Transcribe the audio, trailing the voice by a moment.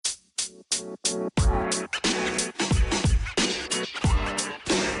Dad?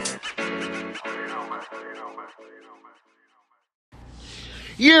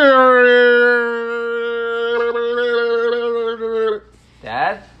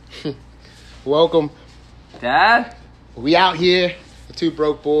 Welcome. Dad? We out here, the two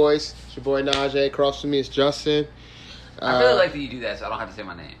broke boys. It's your boy Najee. Across from me is Justin. I really like that you do that so I don't have to say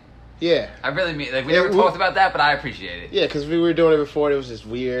my name. Yeah. I really mean, like, we never talked about that, but I appreciate it. Yeah, because we were doing it before. It was just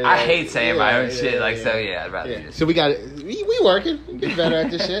weird. I hate saying my own shit, I'd rather do this. So we got it. We working. We get better at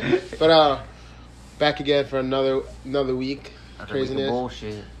this shit. But back again for another week. Craziness.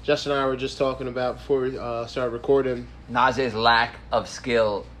 Bullshit. Justin and I were just talking about before we started recording. Najee's lack of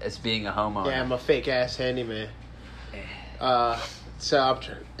skill as being a homeowner. Yeah, I'm a fake ass handyman. So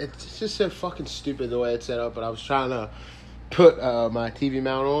it's just so fucking stupid the way it's set up. But I was trying to put my TV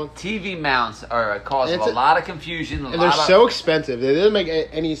mount on. TV mounts are a cause of a lot of confusion. And they're so expensive. They don't make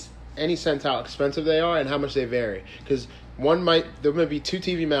any sense how expensive they are and how much they vary. Because there might be two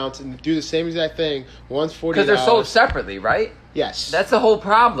TV mounts and do the same exact thing. One's $40. Because they're sold separately, right? Yes. That's the whole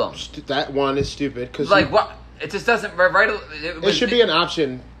problem. That one is stupid. Cause what? It just doesn't... It should be an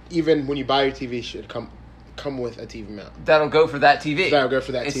option even when you buy your TV. Should come with a TV mount. That'll go for that TV. That'll go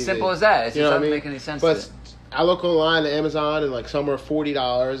for that it's TV. It's simple as that. It just doesn't make any sense to it. I look online at Amazon and like some are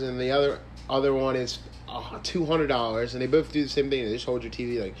 $40 and the other one is $200 and they both do the same thing. They just hold your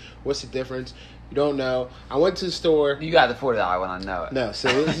TV. Like, what's the difference? You don't know. I went to the store. You got the $40 one, I know it. No, so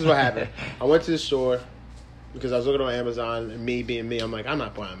this is what happened. I went to the store because I was looking on Amazon, and me being me, I'm like, I'm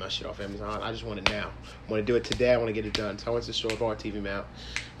not buying my shit off Amazon. I just want it now. I want to do it today. I want to get it done. So I went to the store, bought a TV mount.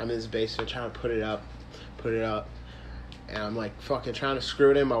 I'm in this basement trying to put it up, and I'm like fucking trying to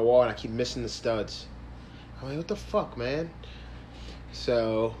screw it in my wall, and I keep missing the studs. I'm like, what the fuck, man?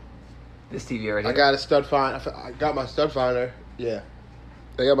 So this TV right here. I got a stud finder. I got my stud finder. Yeah,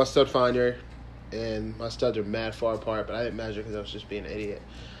 I got my stud finder. And my studs are mad far apart, but I didn't measure because I was just being an idiot.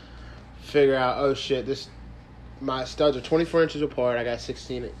 Figure out, oh shit, my studs are 24 inches apart. I got a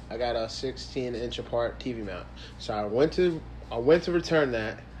 16-inch apart TV mount. So I went to return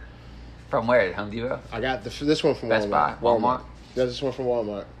that. From where? Home Depot? I got this one from Best Buy. Walmart. Yeah, this one from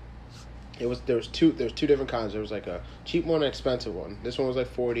Walmart. There was two different kinds. There was like a cheap one and an expensive one. This one was like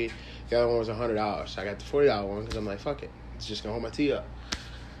 $40. The other one was $100. So I got the $40 one because I'm like, fuck it, it's just gonna hold my TV up.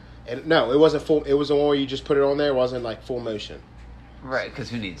 And no, it wasn't full. It was the one where you just put it on there. It wasn't like full motion. Right, because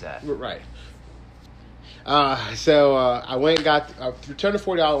who needs that? Right. So I went and I returned the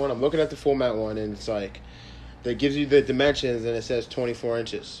 $40 one. I'm looking at the full mount one, and it's like, that gives you the dimensions, and it says 24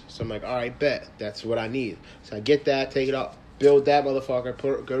 inches. So I'm like, all right, bet. That's what I need. So I get that, take it up, build that motherfucker,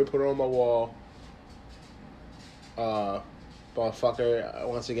 go to put it on my wall. Motherfucker,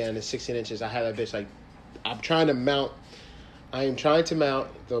 once again, it's 16 inches. I have that bitch like, I am trying to mount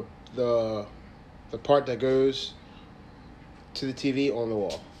the part that goes to the TV on the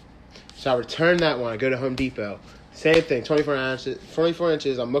wall. So I return that one. I go to Home Depot. Same thing, 24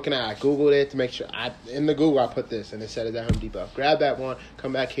 inches. I'm looking at it. I Googled it to make sure. In the Google, I put this, and it said it's at Home Depot. Grab that one.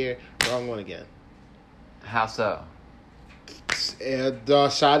 Come back here. Wrong one again. How so? The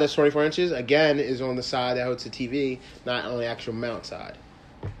side that's 24 inches, again, is on the side that holds the TV, not on the actual mount side.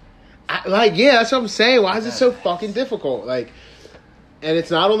 That's what I'm saying. Why is it so fucking difficult? Like, and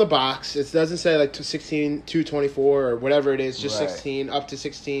it's not on the box. It doesn't say like 16, 224 or whatever it is. Just right. 16, up to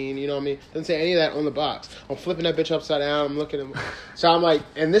 16. You know what I mean? It doesn't say any of that on the box. I'm flipping that bitch upside down. I'm looking at. So I'm like,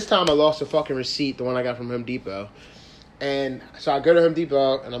 and this time I lost the fucking receipt, the one I got from Home Depot. And so I go to Home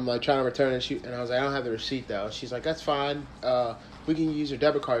Depot and I'm like trying to return it. And I was like, I don't have the receipt though. She's like, that's fine. We can use your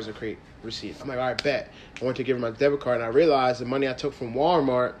debit card as a receipt. I'm like, all right, bet. I went to give her my debit card and I realized the money I took from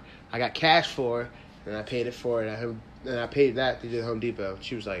Walmart, I got cash for, and I paid it for it. And I paid that to the Home Depot.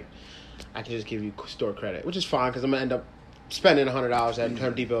 She was like, I can just give you store credit, which is fine because I'm going to end up spending $100 at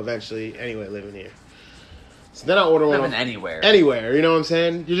Home Depot eventually anyway, living here. So then I order one. Living anywhere. Anywhere, you know what I'm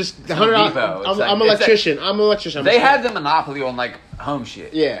saying? You're just $100. I'm an electrician. I'm an electrician. They have the monopoly on like home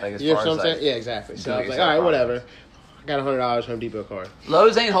shit. Yeah. Like, as you know far what I'm as, saying? like, yeah, exactly. So I was like, all right, whatever. I got $100 Home Depot card.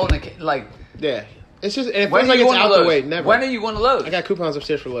 Lowe's ain't holding it. Like, yeah. It's just, it feels like it's out the way. Never. When are you going to Lowe's? I got coupons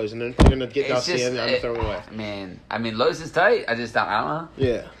upstairs for Lowe's, and then they're going to get dusty and I'm going to throw them away. Man, I mean, Lowe's is tight. I don't know.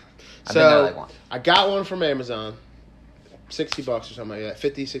 Yeah. I've been there like once. I got one from Amazon, $60 or something like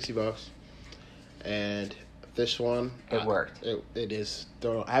that, $50-$60, and this one, it worked. It is.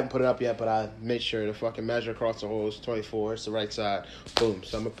 I haven't put it up yet, but I made sure to fucking measure across the holes. 24. It's the right side. Boom.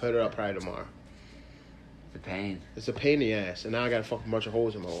 So I'm gonna put it up probably tomorrow. It's a pain. It's a pain in the ass, and now I got a fucking bunch of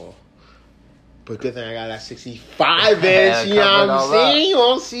holes in my wall. But good thing I got that 65-inch. You know what I'm saying? You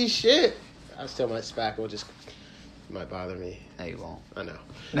won't see shit. I still might spackle. Just might bother me. No, you won't. I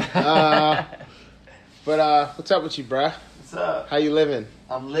know. But what's up with you, bruh? What's up? How you living?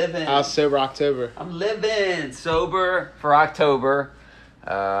 I'm living. How's sober October? I'm living sober for October.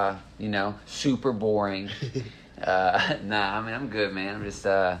 Super boring. I mean, I'm good, man. I'm just.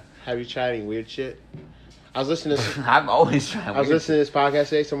 Have you tried any weird shit? I was listening to. I'm always trying. I was listening to this podcast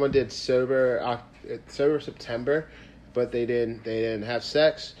today. Someone did sober September, but they didn't have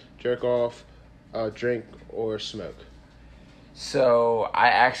sex, jerk off, drink, or smoke. So I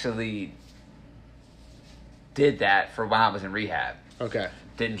actually did that for when I was in rehab. Okay.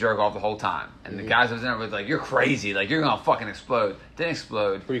 Didn't jerk off the whole time. And the guys I was in there were like, you're crazy. Like, you're going to fucking explode. Didn't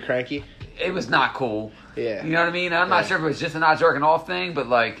explode. Were you cranky? It was not cool. Yeah. You know what I mean? I'm not sure if it was just a not jerking off thing, but,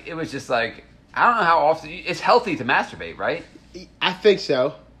 like, it was just like, I don't know how often. It's healthy to masturbate, right? I think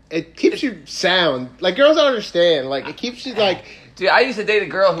so. It keeps you sound. Like, girls don't understand. Like, it keeps you, like... Dude, I used to date a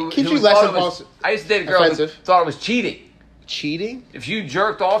girl who... Keeps who you less thought it was- impulsive. I used to date a girl Offensive. who thought it was cheating. Cheating? If you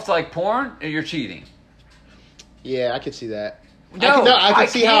jerked off to, like, porn, you're cheating. Yeah, I could see that. No, I can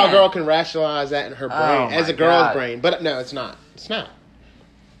see how a can't. girl can rationalize that in her brain as my a girl's God. brain, but no, it's not. It's not.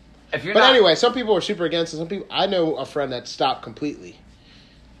 If you're But not, anyway, some people are super against it. Some people, I know a friend that stopped completely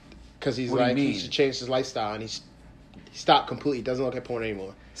because he's What do you like he mean? should change his lifestyle, and he stopped completely. Doesn't look at porn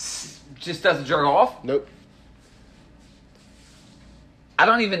anymore. just doesn't jerk off. Nope. I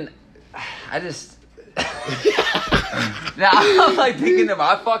don't even. I just. Now I'm like thinking, am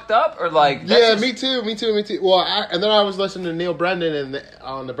I fucked up or like? that's Yeah, just- me too. Well, and then I was listening to Neil Brendan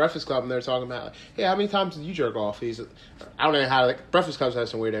on the Breakfast Club, and they're talking about, like, hey, how many times did you jerk off? I don't know how, like, Breakfast Clubs have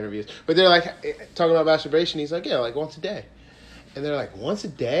some weird interviews, but they're like talking about masturbation. He's like, yeah, like once a day, and they're like, once a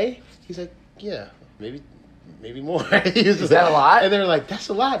day? He's like, yeah, maybe more. Is that a lot? And they're like, that's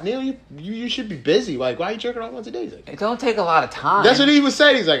a lot, Neil. You should be busy. Like, why are you jerking off once a day? He's like, It don't take a lot of time. that's what he was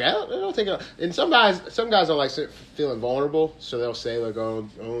saying. He's like, I don't think. And some guys are like feeling vulnerable, so they'll say like, "Oh,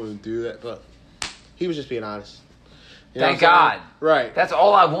 I don't want to do that." But he was just being honest. You know Thank what I'm saying? God. Right. That's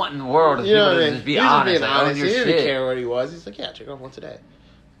all I want in the world is You know people what I to mean? just be He was honest. being Like, own honest. your He didn't shit. care what he was. He's like, yeah, check off once a day.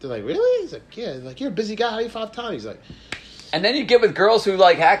 They're like, really? He's like, yeah. Like, you're a busy guy. How do you 5 times? He's like, And then you get with girls who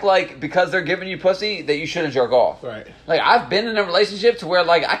like act like because they're giving you pussy that you shouldn't jerk off. right. Like I've been in a relationship to where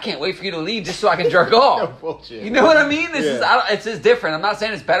like I can't wait for you to leave just so I can jerk off. No bullshit. You know what I mean? This is Yeah. it's just different. I'm not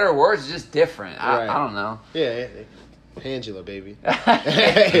saying it's better or worse. It's just different. Right. I don't know. Yeah. Angela, baby.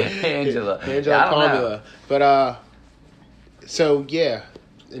 Angela. Angela Yeah, I don't know. Palmula. But, so, yeah.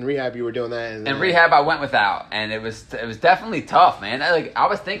 In rehab, you were doing that. And In rehab, I went without, and it was definitely tough, man. I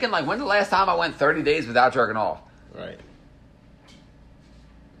was thinking, like, when's the last time I went 30 days without jerking off? Right.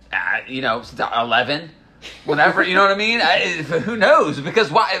 Since 11, whatever. You know what I mean? Who knows?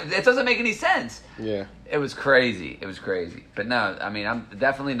 Because why? It doesn't make any sense. Yeah. It was crazy. But no, I mean, I'm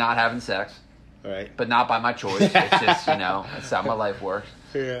definitely not having sex, Right. but not by my choice. It's just that's how my life works.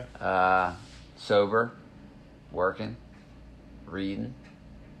 Yeah. Sober, working, reading.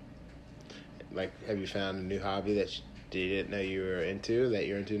 Like, have you found a new hobby that you didn't know you were into, that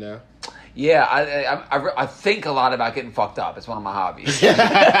you're into now? Yeah, I think a lot about getting fucked up. It's one of my hobbies. I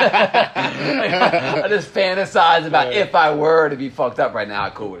just fantasize about if I were to be fucked up right now, how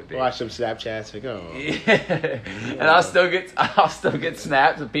cool would it be? Watch some Snapchats, like, oh. And I'll still get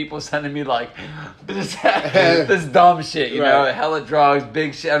snaps of people sending me like this dumb shit, you know, Right. hella drugs,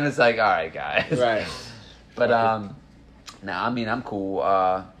 big shit. I'm just like, all right, guys. Right. But I mean, I'm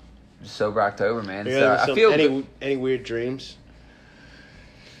cool. Sober October, man. You So know, I feel any weird dreams?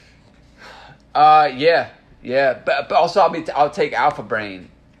 yeah, but also I'll take Alpha Brain.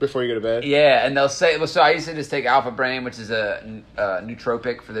 Before you go to bed? Yeah, and they'll say, well, so I used to just take Alpha Brain, which is a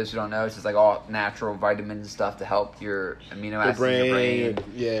nootropic, for those who don't know. It's just like all natural vitamins and stuff to help your amino Your acids in your brain.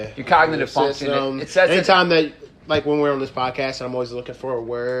 yeah. Your cognitive function. It says anytime that, like when we're on this podcast and I'm always looking for a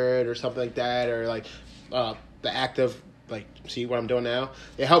word or something like that, or like the act of, like, see what I'm doing now?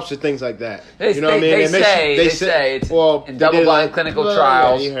 It helps with things like that. They, you know what I mean? they It makes say, you- they say it's well, in they did, double-blind like, clinical well,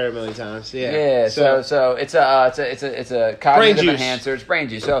 trials. Yeah, you heard it a million times. Yeah. Yeah, so it's a cognitive juice. enhancer. It's brain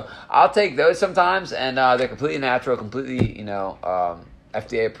juice. So I'll take those sometimes, and they're completely natural, completely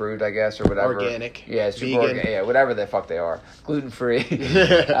FDA approved, I guess, or whatever. Organic. Yeah, super Vegan. organic. Yeah, whatever the fuck they are, gluten free.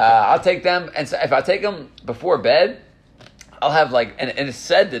 I'll take them, and so if I take them before bed, I'll have and it's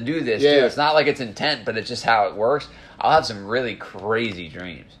said to do this too. Yeah. It's not like it's intent, but it's just how it works. I'll have some really crazy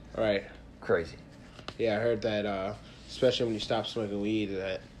dreams. Right. Crazy. Yeah, I heard that, especially when you stop smoking weed,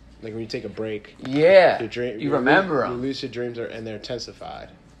 that, like, when you take a break, Yeah, you you remember Your them. lucid dreams and they're intensified.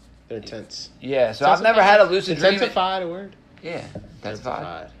 They're intense. Yeah, so I've never had a lucid dream. Intensified, a word? Yeah,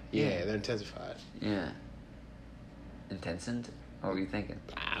 intensified. Yeah, they're intensified. Yeah. Intensive? What were you thinking?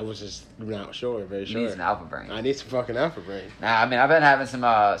 I was just not sure, very You sure. need some alpha brain. I need some fucking alpha brain. Nah, I mean, I've been having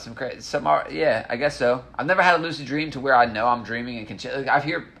yeah, I guess so. I've never had a lucid dream to where I know I'm dreaming and can. Like,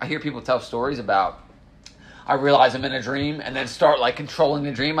 I hear people tell stories about. I realize I'm in a dream and then start like controlling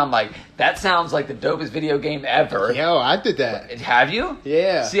the dream. I'm like, that sounds like the dopest video game ever. Yo, I did that. Have you?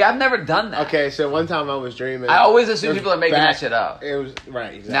 Yeah. See, I've never done that. Okay, so one time I was dreaming. I always assume It was people are making that shit up. It was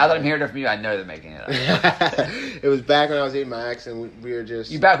right. Exactly. Now that I'm hearing it from you, I know they're making it up. It was back when I was dating my ex, and we were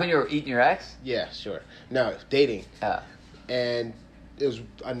just. You back when you were eating your ex? Yeah, sure. No, dating. Yeah. And it was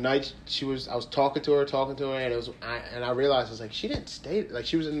a night. I was talking to her, and I realized I was like, she didn't stay. Like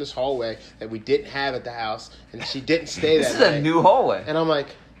she was in this hallway that we didn't have at the house, and she didn't stay This that is night. a new hallway. And I'm like,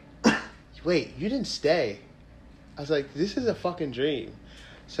 wait, you didn't stay. I was like, this is a fucking dream.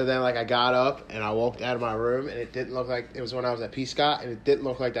 So then, like, I got up and I walked out of my room, and it didn't look like it was when I was at P. Scott, and it didn't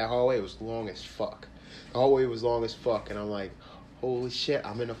look like that hallway. It was long as fuck. The hallway was long as fuck, and I'm like, holy shit,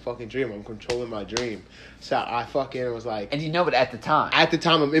 I'm in a fucking dream. I'm controlling my dream. So I fucking was like, And you know it at the time. at the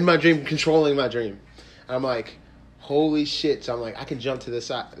time, I'm in my dream, controlling my dream. And I'm like, holy shit. So I'm like, I can jump to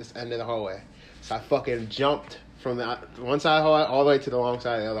this end of the hallway. So I fucking jumped from the one side of the hallway all the way to the long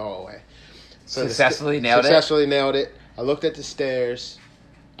side of the other hallway. So Successfully nailed it. I looked at the stairs.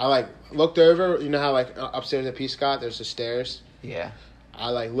 I like looked over. You know how like upstairs at P. Scott, there's the stairs. Yeah. I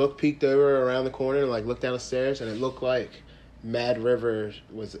like peeked over around the corner and like looked down the stairs, and it looked like Mad River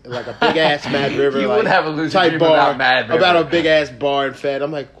was like a big ass Mad River. You like, would have a lucid type dream bar about Mad River. about a big ass bar and Fed.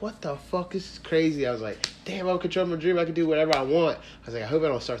 I'm like, what the fuck? This is crazy. I was like, damn, I'm controlling my dream. I can do whatever I want. I was like, I hope I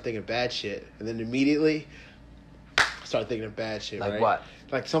don't start thinking bad shit. And then immediately, I started thinking of bad shit. Like right? what?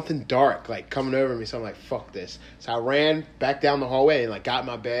 Like something dark, like coming over me. So I'm like, fuck this. So I ran back down the hallway and like got in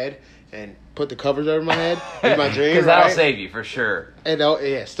my bed and put the covers over my head in my dream. Because that'll right? save you for sure. And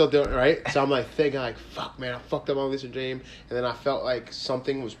yeah, still doing it, right? So I'm like thinking like, fuck man, I fucked up on this dream. And then I felt like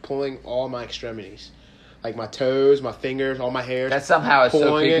something was pulling all my extremities. Like my toes, my fingers, all my hairs. That somehow is so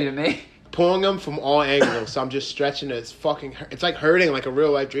Pulling creepy it. to me. Pulling them from all angles. So I'm just stretching it. It's fucking, it's like hurting like a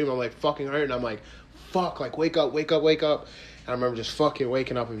real life dream. I'm like fucking hurting. I'm like, fuck, like wake up. And I remember just fucking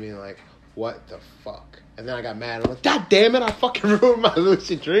waking up and being like, what the fuck? And then I got mad. I'm like, God damn it, I fucking ruined my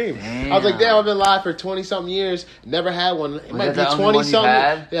lucid dream. Damn. I was like, damn, I've been live for 20-something years. Never had one. It might that be the only one you've 20-something.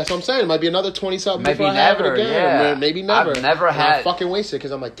 had? Yeah, so I'm saying it might be another 20-something Maybe before I have it never, again. yeah. Or maybe never. I've never And had- I fucking wasted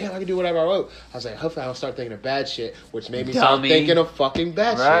because I'm like, damn, I can do whatever I want. I was like, hopefully I don't start thinking of bad shit, which made me start Dummy. thinking of fucking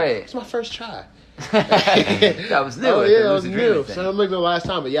bad Right. shit. It's my first try. That was new. Oh at the yeah, that was lucid dreaming new. thing. So I'm like the last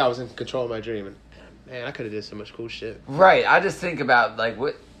time, but yeah, I was in control of my dream, and man, I could have did so much cool shit. Right. I just think about like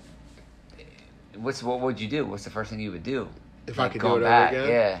what would you do? What's the first thing you would do? If Like, I could do going it back, over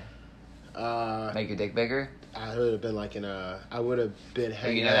again, Make your dick bigger. I would have been like I would have been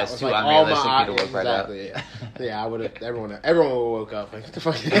hanging know, out that's with too like all my unrealistic for you to work right out. exactly. Yeah, I would have. Everyone would have woke up like what the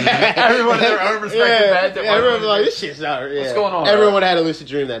fuck. Everyone in their own respective beds at Everyone once. was like, this shit's not. Yeah. What's going on, Everyone bro? would have had a lucid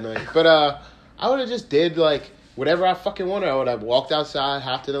dream that night, but I would have just did like whatever I fucking wanted. I would have walked outside,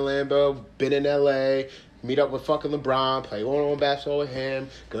 hopped in a Lambo, been in LA. Meet up with fucking LeBron, play one-on-one basketball with him,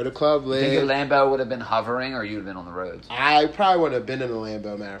 go to Club You think your Lid. Lambo would have been hovering, or you'd have been on the roads? I probably would have been in the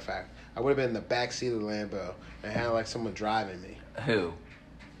Lambo, matter of fact. I would have been in the back seat of the Lambo and had like someone driving me. Who?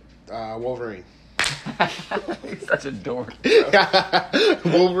 Wolverine. He's such a dork.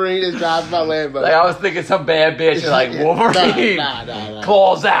 Wolverine is driving my Lambo. Like I was thinking some bad bitch. You're like Wolverine. Nah.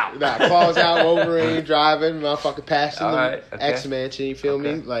 Claws out. Nah, claws out, Wolverine driving, motherfucker passing All the right, okay. X-Mansion, you feel me?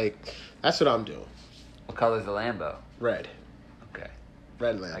 Okay. Like, that's what I'm doing. What color's the Lambo? Red. Okay.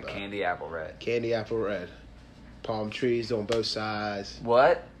 Red Lambo. Like candy apple red. Candy apple red. Palm trees on both sides.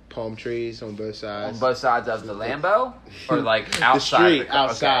 What? Palm trees on both sides. On both sides of the Lambo, or like The outside? street, of the car?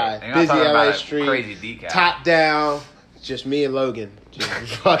 outside. Okay. You're not Busy talking about LA a street. Crazy decal. Top down. Just me and Logan. Just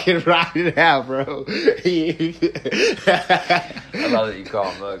fucking riding it out, bro. I love that you call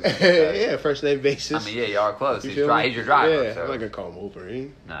him Logan. Yeah, first name basis. I mean, yeah, you are close. You He's, feel me? he's your driver. Yeah, so. I'm not gonna call him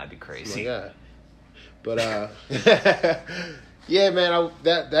Wolverine. Nah, that'd be Oh my crazy. god. But yeah, man,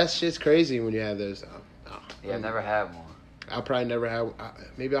 that shit's crazy when you have those. Yeah, I've never had one. I'll probably never have.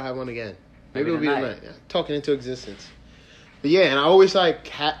 Maybe I'll have one again. Maybe Maybe it'll be tonight. tonight. Yeah, talking into existence. But yeah, and I always like,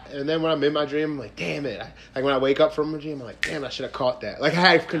 and then when I'm in my dream, I'm like, damn it. Like when I wake up from my dream, I'm like, damn, I should have caught that. Like I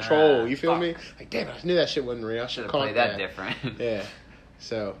had control. You feel fuck. me? Like damn, I knew that shit wasn't real. I should Should have have caught played that different. Yeah.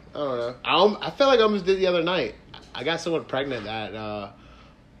 So I don't know. I felt like I almost did the other night. I got someone pregnant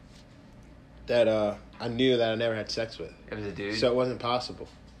that I knew that I never had sex with. It was a dude. So it wasn't possible.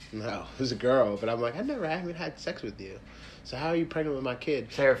 No, it was a girl. But I'm like, I haven't had sex with you. So how are you pregnant with my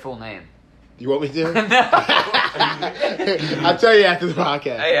kid? Say her full name. You want me to? No. I'll tell you after the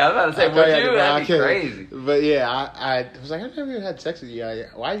podcast. Hey, I was about to say, I'll tell would after you? the That'd be podcast. crazy. But yeah, I was like, I've never even had sex with you.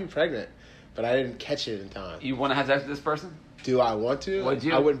 Why are you pregnant? But I didn't catch it in time. You want to have sex with this person? Do I want to? Would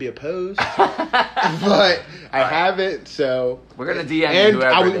you? I wouldn't be opposed. But I haven't, so. We're going to DM And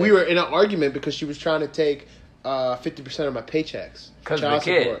whoever we were in an argument because she was trying to take 50% of my paychecks. 'Cause of the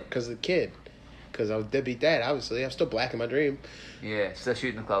kid. Because of the kid. Because I was deadbeat dad, obviously. I'm still black in my dream. Yeah, still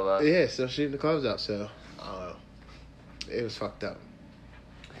shooting the club up. Yeah, still shooting the clubs out, so. I don't know. It was fucked up.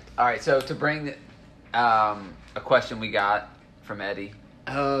 All right, so to bring a question we got from Eddie.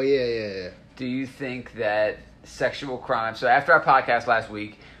 Oh, yeah. Do you think that sexual crime... So after our podcast last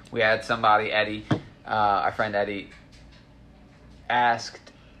week, we had somebody, Eddie, our friend Eddie, asked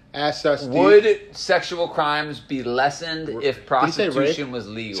Us. would sexual crimes be lessened if Did he say prostitution rape? was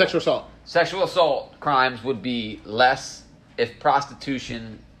legal? Sexual assault. Sexual assault crimes would be less if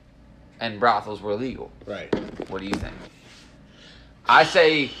prostitution and brothels were legal. Right. What do you think? I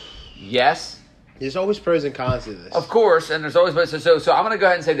say yes. There's always pros and cons to this. Of course, and there's always so I'm going to go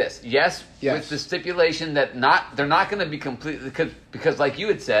ahead and say this. Yes, Yes. with the stipulation that they're not going to be completely because like you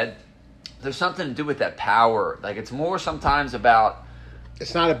had said, there's something to do with that power. Like it's more sometimes about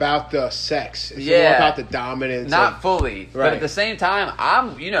It's not about the sex. It's Yeah. more about the dominance. not of- fully, but Right. at the same time,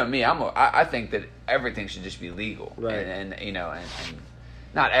 I think that everything should just be legal, Right. And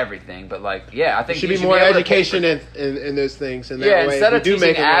not everything, but like I think There should you be more able to pay education for- in those things. And that Yeah, way, instead if of we do teaching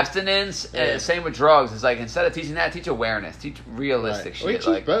make it abstinence, Yeah. same with drugs. It's like instead of teaching that, teach awareness, teach realistic Right. Or you shit. teach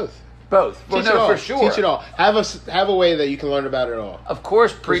Like both. both. Well, Teach it no, all. for sure. Teach it all. Have a way that you can learn about it all. Of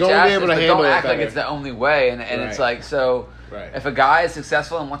course, preach only be abstinence, able to but handle don't it act like better. it's the only way. And it's Right. like so. Right. If a guy is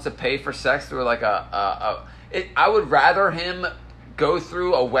successful and wants to pay for sex through like I would rather him go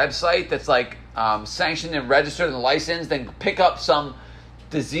through a website that's like sanctioned and registered and licensed than pick up some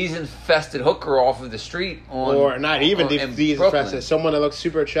disease-infested hooker off of the street Or not even in these Brooklyn. offenses. Someone that looks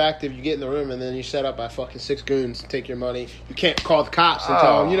super attractive, you get in the room and then you set up by fucking 6 goons to take your money. You can't call the cops and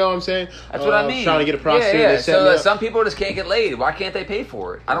tell them, you know what I'm saying? That's what I mean. Trying to get a prostitute. Yeah. They set me So up. some people just can't get laid. Why can't they pay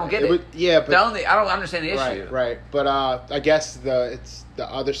for it? I don't get it. But I don't understand the issue. Right. But I guess it's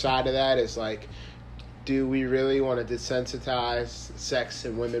the other side of that is like, do we really want to desensitize sex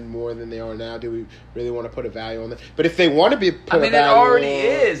and women more than they are now? Do we really want to put a value on that? But if they want to be put I mean, a it value already on,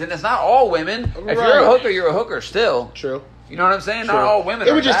 is, and it's not all women. If Right. you're a hooker, you're a hooker still. True. You know what I'm saying? True. Not all women.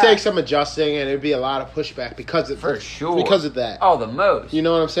 It would are just that. take some adjusting, and it'd be a lot of pushback because of For sure. because of that. Oh, the most. You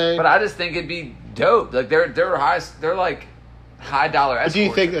know what I'm saying? But I just think it'd be dope. Like they're like high dollar escorts. But do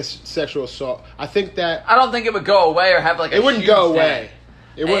you think that's sexual assault? I think that I don't think it would go away or have like it wouldn't huge go dent. away.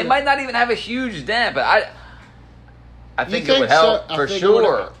 It might not even have a huge dent, but I think it think would help so? I for think it would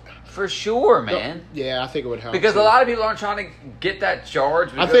sure. help. For sure, man. Yeah, I think it would help Because too. a lot of people aren't trying to get that charge.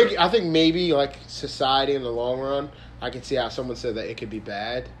 I because- think maybe like society in the long run, I can see how someone said that it could be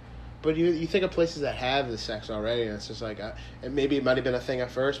bad. But you think of places that have the sex already, and it's just like, and maybe it might have been a thing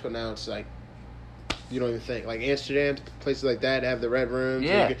at first, but now it's like, you don't even think. Like Amsterdam, places like that have the red rooms.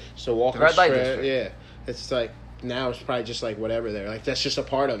 Yeah. So walking The red light straight, district. yeah. It's like, now it's probably just like whatever there. Like that's just a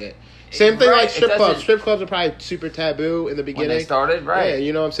part of it. Same thing Right, like strip it clubs. doesn't- Strip clubs are probably super taboo in the beginning. when they started, right? Yeah,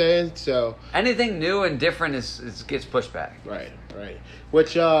 you know what I'm saying? So, Anything new and different is gets pushed back. right.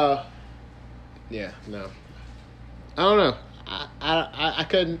 Which, yeah, no. I don't know. I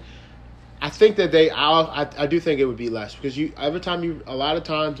couldn't. I think that I do think it would be less because a lot of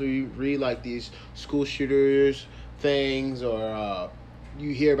times when you read like these school shooters things or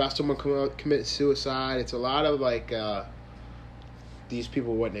you hear about someone commit suicide, it's a lot of like these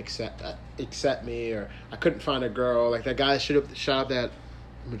people wouldn't accept me, or I couldn't find a girl. Like that guy that shot up that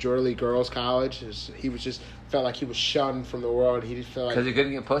majority girls college. He was just felt like he was shunned from the world. He just felt like Because he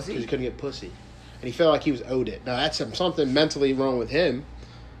couldn't get because he pussy. couldn't get pussy, and he felt like he was owed it. Now that's something mentally wrong with him.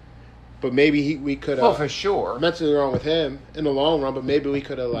 But maybe we could have Well, for sure. mentally wrong with him in the long run. But maybe we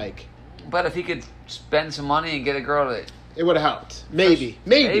could have like But if he could spend some money and get a girl to it would have helped. Maybe.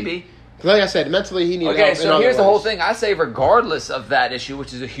 'Cause like I said, mentally he needed Okay, help. so here's the whole thing. I say regardless of that issue,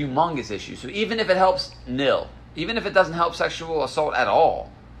 which is a humongous issue, so even if it helps nil, even if it doesn't help sexual assault at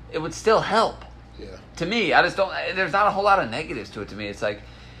all, it would still help. Yeah. To me, I just don't, there's not a whole lot of negatives to it to me. It's like,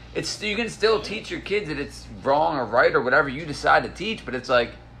 you can still teach your kids that it's wrong or right or whatever you decide to teach, but it's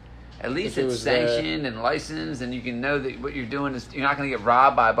like, at least If it it's was sanctioned and licensed, and you can know that what you're doing is, you're not going to get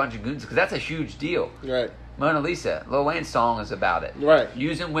robbed by a bunch of goons, because that's a huge deal. Right. Mona Lisa, Lil Wayne's song is about it. Right.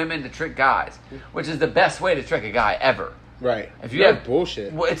 Using women to trick guys, which is the best way to trick a guy ever. Right. If you have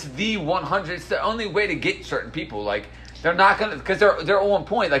bullshit. Well, it's the 100. It's the only way to get certain people. Like they're not gonna, because they're on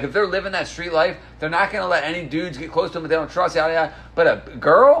point. Like if they're living that street life, they're not gonna let any dudes get close to them if they don't trust. Yada yada. But a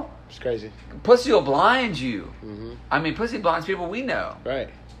girl, It's crazy. Pussy will blind you. Mm-hmm. I mean, pussy blinds people we know. Right.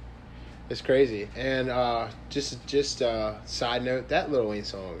 It's crazy. And just side note, that Lil Wayne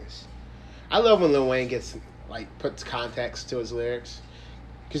song is... I love when Lil Wayne gets, like, puts context to his lyrics.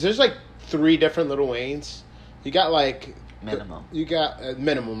 Because there's, like, 3 different Lil Waynes. You got, like... Minimum. You got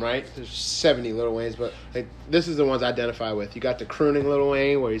minimum, right? There's 70 Lil Waynes, but like this is the ones I identify with. You got the crooning Lil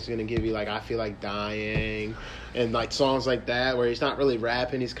Wayne, where he's gonna give you like "I Feel Like Dying," and like songs like that, where he's not really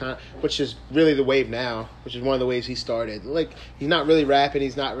rapping. He's which is really the wave now, which is one of the waves he started. Like he's not really rapping,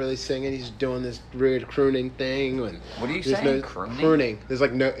 he's not really singing. He's doing this weird crooning thing. And what are you saying? Crooning? Crooning. There's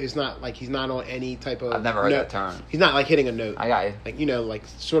like no. It's not like he's not on any type of. I've never heard note. that term. He's not like hitting a note. I got you. Like like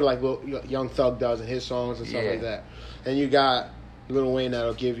sort of like what Young Thug does in his songs and stuff like that. And you got Lil Wayne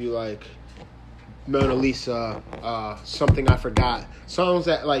that'll give you like Mona Lisa, Something I Forgot, songs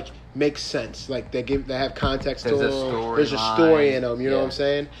that like make sense, like they have context to them. There's a story in them, you know what I'm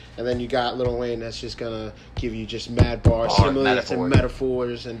saying? And then you got Lil Wayne that's just gonna give you just mad bars, similes and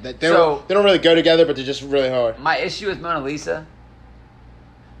metaphors, and they don't really go together, but they're just really hard. My issue with Mona Lisa,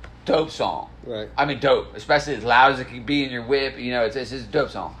 dope song. Right. I mean, dope, especially as loud as it can be in your whip. You know, it's a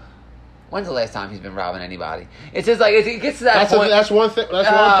dope song. When's the last time he's been robbing anybody? It's just like it gets to that point. That's one thing.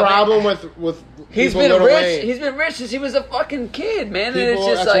 That's one problem with. He's been rich. Wayne. He's been rich since he was a fucking kid, man. And it's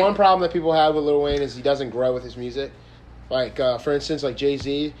just that's one problem that people have with Lil Wayne is he doesn't grow with his music. Like for instance, like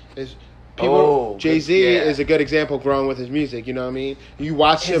Jay-Z is. Jay-Z is a good example of growing with his music, you know what I mean? You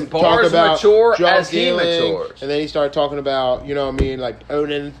watch him talk about mature drug as dealing, he matures. and then he started talking about, you know what I mean, like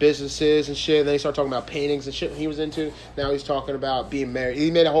owning businesses and shit. And then he started talking about paintings and shit he was into. Now he's talking about being married.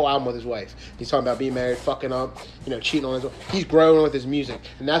 He made a whole album with his wife. He's talking about being married, fucking up, cheating on his wife. He's growing with his music.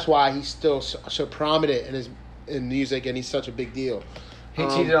 And that's why he's still so prominent in music, and he's such a big deal. He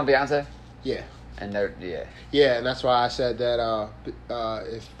cheated on Beyonce? Yeah. And and that's why I said that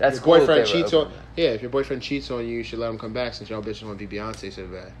if that's your boyfriend cheats on if your boyfriend cheats on you should let him come back since y'all bitches want to be Beyonce so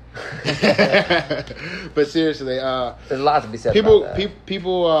bad. But seriously, there's a lot to be said about that.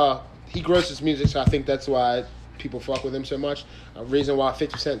 People he grows his music, so I think that's why people fuck with him so much. A reason why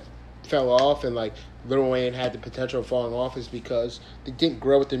 50 Cent fell off and like Lil Wayne had the potential of falling off is because they didn't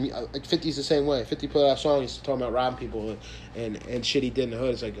grow with the like 50's the same way. 50 put out songs talking about robbing people and shit he did in the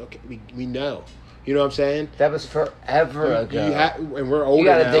hood. It's like, okay, we know. You know what I'm saying? That was forever ago. And we're older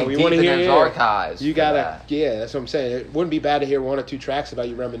now. Dig we want to hear those archives. You gotta, that's what I'm saying. It wouldn't be bad to hear 1 or 2 tracks about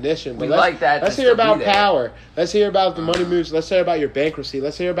you reminiscing. But let's hear about power. Let's hear about the money moves. Let's hear about your bankruptcy.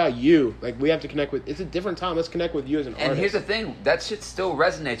 Let's hear about you. Like we have to connect with. It's a different time. Let's connect with you as an artist. And here's the thing: that shit still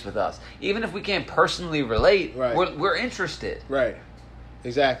resonates with us, even if we can't personally relate. Right. We're interested. Right.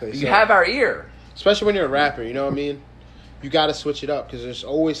 Exactly. You have our ear, especially when you're a rapper. You know what I mean? You got to switch it up because there's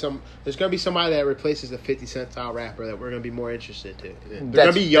always there's going to be somebody that replaces the 50 Cent style rapper that we're going to be more interested in. They're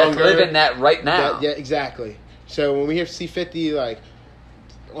going to be younger. That's living that right now. Yeah, exactly. So when we see 50 like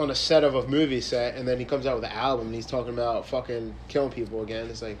on a set of a movie set and then he comes out with an album and he's talking about fucking killing people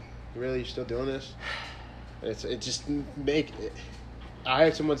again, it's like, really, you're still doing this? It just I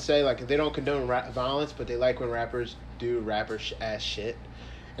heard someone say like they don't condone violence, but they like when rappers do rapper-ass shit.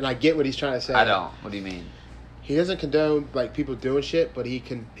 And I get what he's trying to say. I don't. What do you mean? He doesn't condone like people doing shit, but he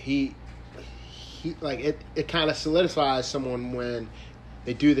like it kind of solidifies someone when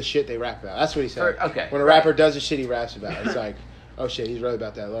they do the shit they rap about. That's what he said. When a rapper does the shit he raps about, it's like, oh shit, he's really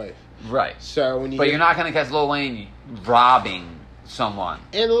about that life. Right. So but you're not gonna catch Lil Wayne robbing someone.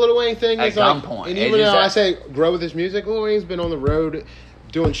 And the Lil Wayne thing at is like, gunpoint. And even though I say grow with his music, Lil Wayne's been on the road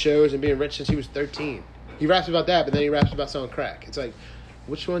doing shows and being rich since he was 13. He raps about that, but then he raps about selling crack. It's like,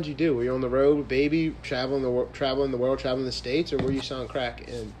 which one did you do? Were you on the road, baby, traveling the world, traveling the States, or were you selling crack?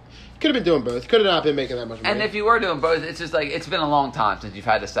 And could have been doing both. Could have not been making that much money. And if you were doing both, it's just like it's been a long time since you've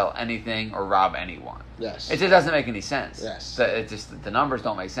had to sell anything or rob anyone. Yes. It just doesn't make any sense. Yes. It just the numbers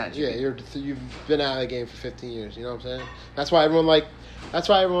don't make sense. You've been out of the game for 15 years. You know what I'm saying? That's why everyone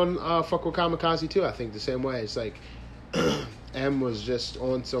fuck with Kamikaze too. I think the same way. It's like M was just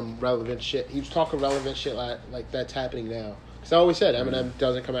on some relevant shit. He was talking relevant shit like that's happening now. Because I always said Eminem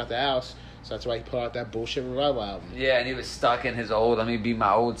doesn't come out the house, so that's why he put out that bullshit revival album. Yeah, and he was stuck in his let me be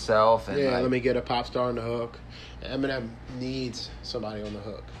my old self. And let me get a pop star on the hook. Eminem needs somebody on the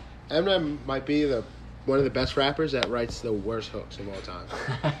hook. Eminem might be one of the best rappers that writes the worst hooks of all time.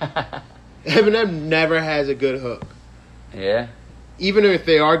 Eminem never has a good hook. Yeah. Even if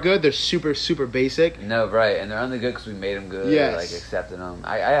they are good, they're super, super basic. No, right. And they're only good because we made them good. Yes. Like, accepting them.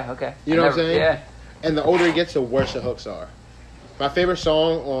 Okay. You know what I'm saying? Yeah. And the older he gets, the worse the hooks are. My favorite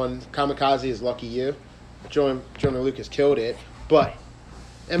song on Kamikaze is Lucky You. Jordan Lucas killed it, but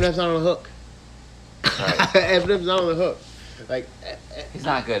Eminem's not on the hook. Right. Eminem's not on the hook. Like, He's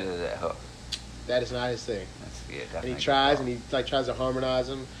not good at that hook. that is not his thing. That's, yeah, And definitely. he tries, and he like tries to harmonize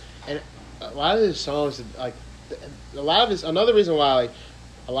them. And a lot of his songs, like, another reason why like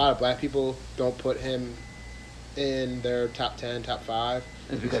a lot of black people don't put him in their top 10, top 5.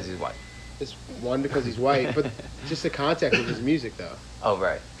 It's because he's white. It's one because he's white, but just the context of his music, though. Oh,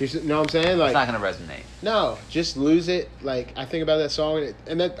 right. You know what I'm saying? Like, It's not going to resonate. no, just lose it. Like, I think about that song,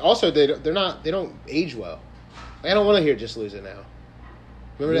 and that also they don't age well. Like, I don't want to hear "Just Lose It" now.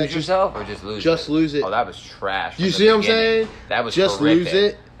 Remember Lose that? yourself or just lose Just it? Lose It. Oh, that was trash. from You the see what I'm beginning. saying? That was Just horrific. Lose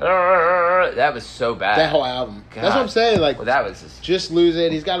It. That was so bad. That whole album. God. That's what I'm saying. Like, Well, that was just Just Lose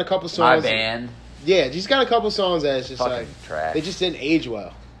It. He's got a couple my songs. band. Yeah, he's got a couple songs that's just Fucking like trash. they just didn't age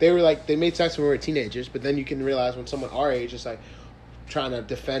well. They were like they made sense when we were teenagers, but then you can realize when someone our age is like trying to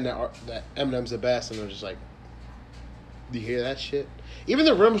defend that Eminem's the best, and they're just like, do you hear that shit? Even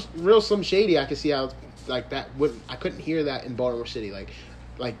the real Slim Shady, I could see how like that I couldn't hear that in Baltimore City, like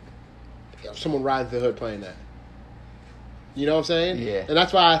someone riding through the hood playing that. You know what I'm saying? Yeah. And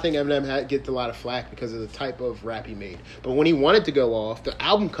that's why I think Eminem gets a lot of flack because of the type of rap he made. But when he wanted to go off, the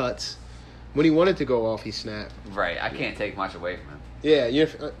album cuts. When he wanted to go off, he snapped. Right. I can't take much away from him. Yeah,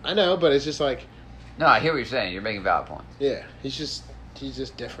 I know, but it's just like, No, I hear what you're saying. You're making valid points. yeah, he's just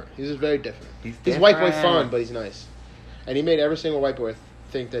different. He's just very different. He's white boy different. fun, but he's nice. And he made every single white boy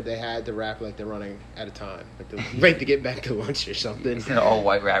think that they had to rap like they're running out of time, like they're wait to get back to lunch or something. He's gonna all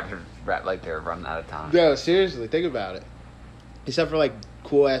white rappers rap like they're running out of time. No, seriously, think about it. Except for like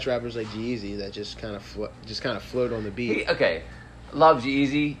cool ass rappers like G-Eazy that just kind of float on the beat. Okay, love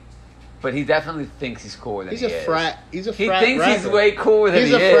G-Eazy, but he definitely thinks he's cooler than He's he a is. frat. He's a He frat thinks rapper. he's way cooler than He's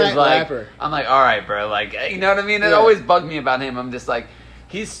he a is. frat Like, rapper. I'm like, all right, bro. Like, you know what I mean? It Yeah. always bugged me about him. I'm just like,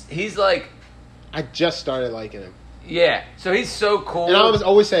 he's like, I just started liking him, yeah. So he's so cool. and I was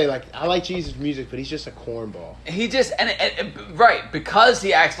always say like I like Jesus' music, but he's just a cornball. He just and right because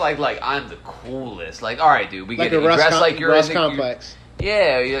he acts like I'm the coolest. Like, all right, dude, we Like get a it. You dress Russ like you're Russ in the, Complex.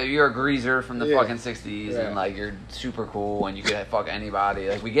 Yeah, you're a greaser from the Yeah. fucking 60s, Yeah. and like you're super cool, and you can fuck anybody.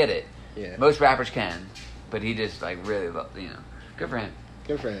 Like, we get it. Yeah. Most rappers can, but he just like really, good for him.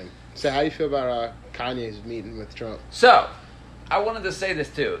 Good for him. So how do you feel about Kanye's meeting with Trump? So, I wanted to say this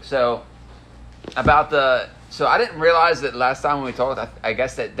too. So, so I didn't realize that last time when we talked. I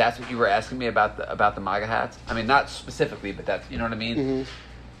guess that's what you were asking me about the MAGA hats. I mean, not specifically, but that's, you know what I mean. Mm-hmm.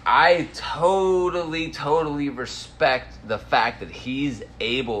 I totally respect the fact that he's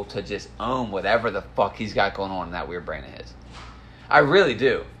able to just own whatever the fuck he's got going on in that weird brain of his. I really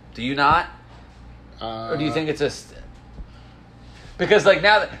do. Do you not? Or do you think it's just because like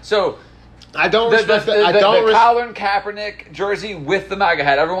now that so I don't the respect that. I don't the Colin Kaepernick jersey with the MAGA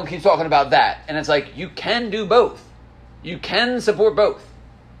hat, everyone keeps talking about that, and it's like you can do both. You can support both.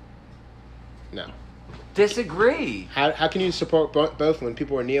 No. Disagree. How can you support both when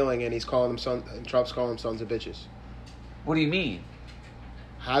people are kneeling and he's calling them and Trump's calling them sons of bitches? What do you mean?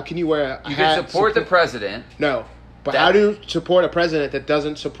 How can you wear a You hat can support the president. No. But That- how do you support a president that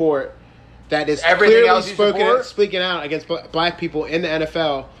doesn't support that is Everything clearly else you support? speaking out against black people in the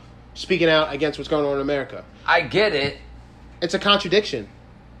NFL, speaking out against what's going on in America? I get it. It's a contradiction.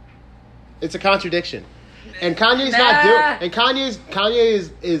 It's a contradiction. And Kanye's Nah. not doing. And Kanye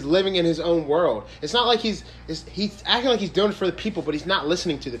is living in his own world. It's not like he's acting like he's doing it for the people, but he's not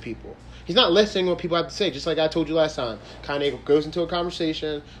listening to the people. He's not listening to what people have to say. Just like I told you last time, Kanye goes into a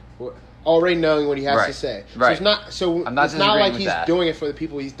conversation already knowing what he has Right. to say. Right. So it's not. So I'm not it's not disagreeing like with he's that. doing it for the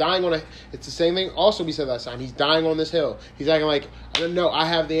people. He's dying on a. It's the same thing. Also, we said last time. He's dying on this hill. He's acting like I don't know. I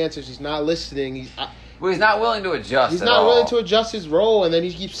have the answers. He's not listening. Well, he's not willing to adjust. He's at not all. willing to adjust his role, and then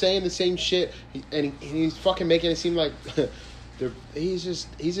he keeps saying the same shit, and he's fucking making it seem like he's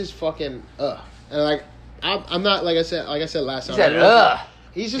just fucking And like I'm not like I said last He time. said, "Ugh."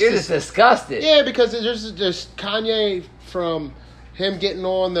 He's just You're just disgusted. yeah, because there's just Kanye from him getting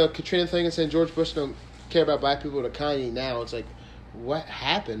on the Katrina thing and saying George Bush don't care about black people to Kanye now. It's like, what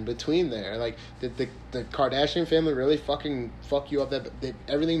happened between there? Like, did the Kardashian family really fucking fuck you up did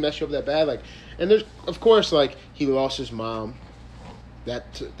everything mess you up that bad? Like, and there's, of course, like, he lost his mom.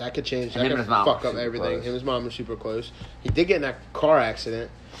 That could change. That Him and could his mom fuck were up super everything. close. Him and his mom were super close. He did get in that car accident.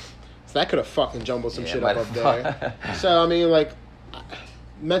 So that could have fucking jumbled some Yeah, shit might up have. there. So, I mean, like...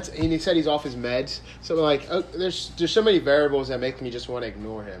 and he said he's off his meds. So like, there's so many variables that make me just want to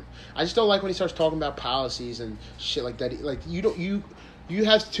ignore him. I just don't like when he starts talking about policies and shit like that. Like you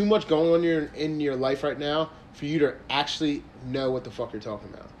have too much going on in your life right now for you to actually know what the fuck you're talking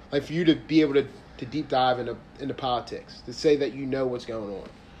about. Like for you to be able to deep dive into politics, to say that you know what's going on.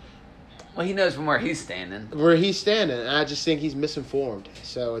 Well, he knows from where he's standing. Where he's standing, and I just think he's misinformed.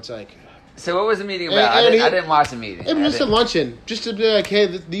 So it's like, So what was the meeting about? And I didn't watch the meeting. It was just a luncheon, just to be like, hey,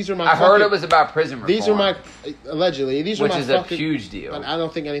 these are my. I heard it was about prison reform. These are my allegedly. These are which my is fucking, a huge deal. But I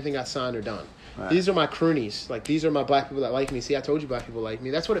don't think anything got signed or done. Right. These are my croonies. Like, these are my black people that like me. See, I told you black people like me.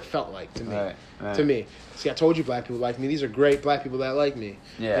 That's what it felt like to me. Right. To me. See, I told you black people like me. These are great black people that like me.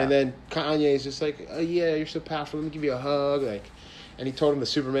 Yeah. And then Kanye is just like, oh, yeah, you're so powerful. Let me give you a hug. Like, and he told him the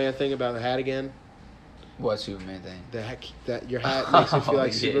Superman thing about the hat again. What Superman thing? That your hat makes me feel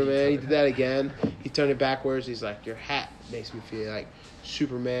like Yeah, Superman. He did that again. He turned it backwards. He's like, your hat makes me feel like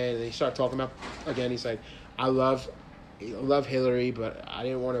Superman. And then he started talking about, again, he's like, I love Hillary, but I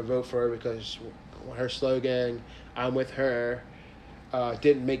didn't want to vote for her because her slogan, I'm with her,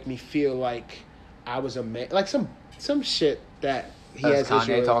 didn't make me feel like I was a man. Like some shit that he has Kanye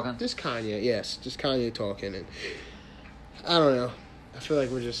issue with. talking? Just Kanye, yes. Just Kanye talking. And I don't know. I feel like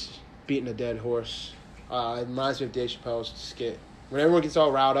we're just beating a dead horse. It reminds me of Dave Chappelle's skit. When everyone gets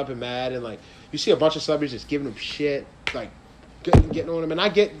all riled up and mad and, like, you see a bunch of celebrities just giving them shit, like, getting on them. And I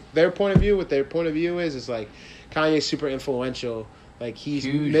get their point of view. What their point of view is like, Kanye's super influential. Like, he's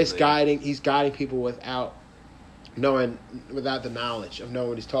Hugely. He's guiding people without the knowledge of knowing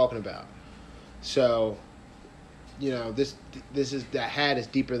what he's talking about. So, you know, that hat is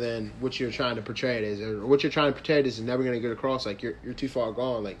deeper than what you're trying to portray it as, or what you're trying to portray it as is never going to get across. Like, you're too far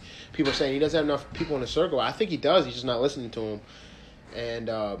gone. Like, people are saying he doesn't have enough people in the circle. I think he does. He's just not listening to him. And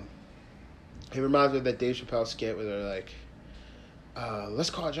it reminds me of that Dave Chappelle skit where they're like, let's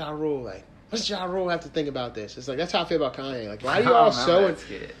call Ja Rule. Like, what's Ja Rule have to think about this? It's like, that's how I feel about Kanye. Like, why are you all so...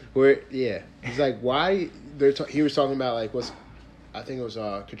 He's like, why... he was talking about, like, I think it was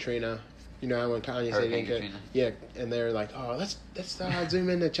Katrina. You know how when Kanye said... Katrina. Yeah, and they're like, oh, let's zoom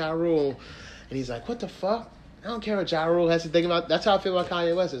into Ja Rule. And he's like, what the fuck? I don't care what Ja Rule has to think about. That's how I feel about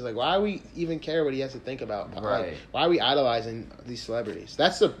Kanye West. It's like, why do we even care what he has to think about? Right. Like, why are we idolizing these celebrities?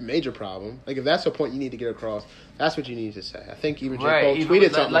 That's the major problem. Like, if that's the point you need to get across, that's what you need to say. I think even J. Cole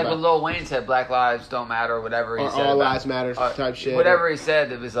tweeted something like about... when Lil Wayne said Black Lives Don't Matter or whatever he or said. All Lives Matter type shit. Whatever he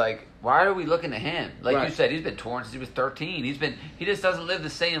said, it was like, why are we looking to him? Like Right. you said, he's been torn since he was 13. He just doesn't live the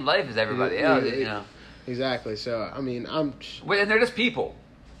same life as everybody else, you know. Exactly. So, I mean, and they're just people.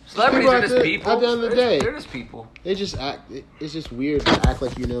 Celebrities are just people. At the end of the day, they're just people. They just act. It's just weird to act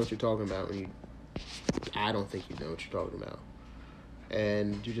like you know what you're talking about when I don't think you know what you're talking about,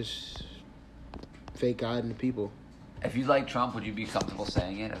 and you just fake guiding the people. If you like Trump, would you be comfortable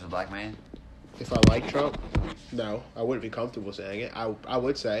saying it as a black man? If I like Trump, no, I wouldn't be comfortable saying it. I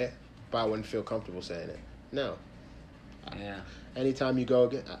would say it, but I wouldn't feel comfortable saying it. No. Yeah. Anytime you go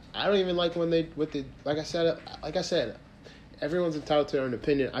again, I don't even like when like I said. Everyone's entitled to their own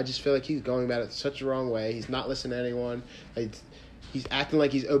opinion. I just feel like he's going about it such a wrong way. He's not listening to anyone. He's acting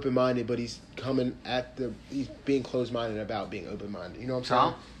like he's open-minded, but he's being closed-minded about being open-minded. You know what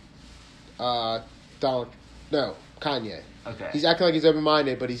I'm saying? Kanye. Okay. He's acting like he's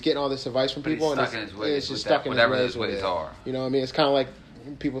open-minded, but he's getting all this advice from people. He's stuck in his ways. It's just stuck in his ways. Whatever his ways are. You know what I mean? It's kind of like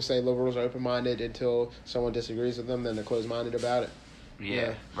people say liberals are open-minded until someone disagrees with them, then they're closed-minded about it.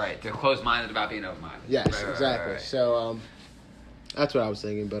 Yeah, right. They're closed-minded about being open-minded. Yes, right, exactly. Right. So, that's what I was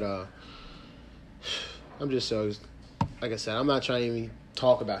thinking, but I'm just so, like I said, I'm not trying to even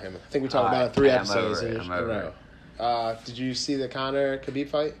talk about him. I think we talked about it 3 episodes in a row. Did you see the Conor Khabib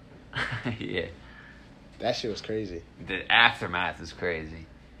fight? Yeah. That shit was crazy. The aftermath is crazy.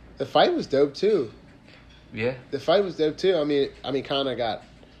 The fight was dope too. Yeah. The fight was dope too. I mean, Conor got...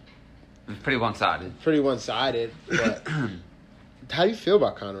 It was pretty one-sided. Pretty one-sided, but how do you feel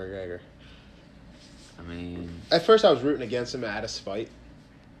about Conor McGregor? I mean... At first, I was rooting against him at a spite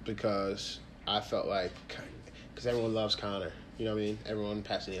because I felt like... Because everyone loves Conor. You know what I mean? Everyone in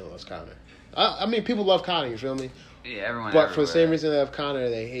Pasadena loves Conor. I mean, people love Conor, you feel me? Yeah, everyone. But for the same reason they love Conor,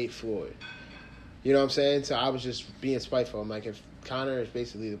 they hate Floyd. You know what I'm saying? So I was just being spiteful. I'm like, if Conor is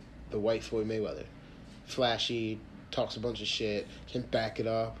basically the white Floyd Mayweather. Flashy, talks a bunch of shit, can back it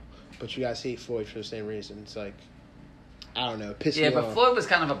up, but you guys hate Floyd for the same reason. It's like, I don't know, piss me off. Yeah, but Floyd was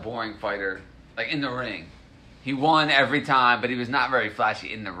kind of a boring fighter, like in the ring. He won every time, but he was not very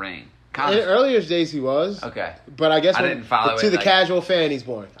flashy in the ring. In earlier days, he was. Okay. But I guess I didn't follow to it, the like, casual fan, he's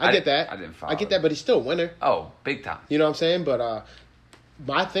boring. I get that. I didn't follow I get that, but he's still a winner. Oh, big time. You know what I'm saying? But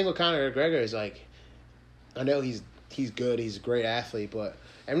my thing with Conor McGregor is like, I know he's good, he's a great athlete, but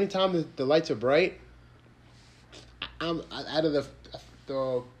every time the lights are bright, I'm out of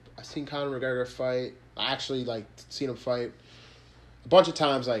I've seen Conor McGregor fight. I actually seen him fight a bunch of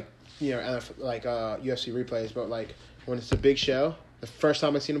times, like, you know, like UFC replays. But like when it's a big show, the first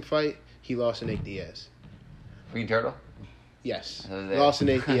time I seen him fight, he lost to Nate Diaz. Green Turtle. Yes, lost to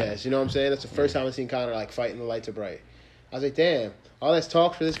Nate Diaz. You know what I'm saying? That's the first time I seen Conor fight and the lights are bright. I was like, damn, all this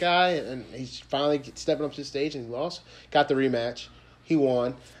talk for this guy, and he's finally stepping up to the stage, and he lost. Got the rematch. He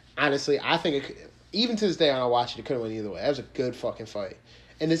won. Honestly, I think even to this day, when I watch it couldn't win either way. That was a good fucking fight.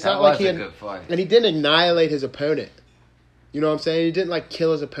 And it's That not like was he a had, good fight. and he didn't annihilate his opponent. You know what I'm saying? He didn't like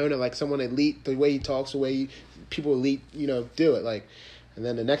kill his opponent like someone elite. The way he talks, the way people elite, do it. Like, and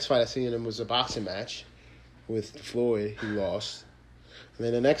then the next fight I seen him was a boxing match with Floyd. He lost. And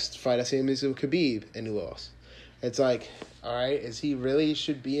then the next fight I seen him was with Khabib, and he lost. It's like, all right, is he really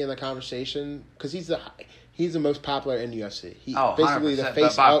should be in the conversation? Because he's the most popular in the UFC. He basically the 100%,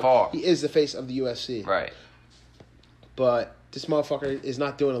 face by of, far. He is the face of the UFC. Right. But this motherfucker is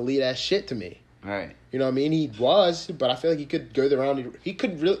not doing elite ass shit to me. Right. You know what I mean? He was, but I feel like he could go the round. He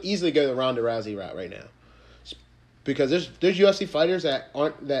could real easily go the Ronda Rousey route right now, because there's UFC fighters that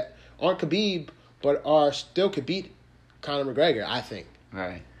aren't Khabib, but could beat Conor McGregor. I think.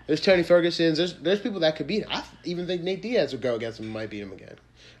 Right. There's Tony Ferguson's. There's people that could beat him. I even think Nate Diaz would go against him and might beat him again.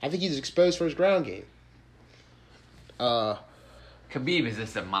 I think he's exposed for his ground game. Khabib is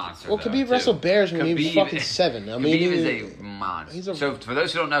just a monster. Well, Khabib wrestled bears when he was fucking 7. I mean, Khabib is a monster. So for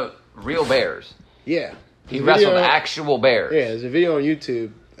those who don't know, real bears. Yeah. He wrestled actual bears. Yeah, there's a video on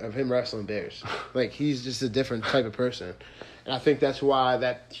YouTube of him wrestling bears. Like, he's just a different type of person. And I think that's why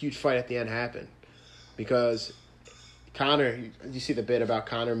that huge fight at the end happened. Because Conor, you see the bit about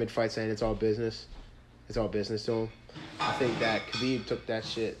Conor mid-fight saying it's all business. It's all business to him. I think that Khabib took that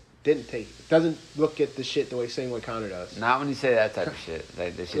shit. Doesn't look at the shit the way same way Conor does. Not when you say that type of shit.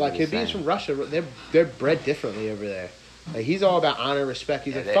 Like Khabib's from Russia. They're bred differently over there. Like, he's all about honor, respect.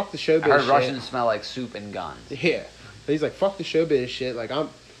 He's fuck the showbiz shit. I heard Russians smell like soup and guns. Yeah. But he's like, fuck the showbiz shit. Like, I'm...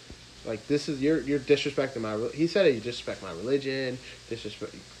 Like, this is... You're disrespecting my... He said it. You disrespect my religion.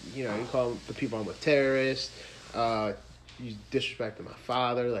 Disrespect... You call the people I'm with terrorists. You disrespecting my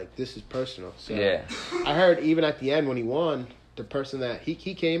father. Like, this is personal. So yeah. I heard even at the end when he won, the person that he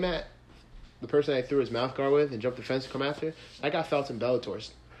came at, the person that he threw his mouth guard with and jumped the fence to come after, that guy felt in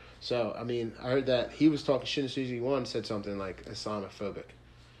Bellator's. So, I mean, I heard that he was talking shit as soon as he won, said something like Islamophobic.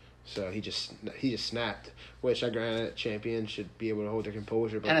 So he just snapped, which I granted champion should be able to hold their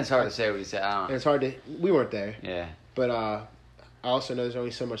composure. But and it's hard to say what he said. I don't know. And it's hard to... We weren't there. Yeah. But I also know there's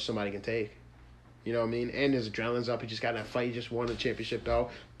only so much somebody can take. You know what I mean? And his adrenaline's up. He just got in that fight. He just won the championship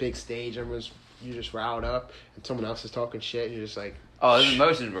belt. Big stage. You just riled up. And someone else is talking shit. And you're just like... Oh, his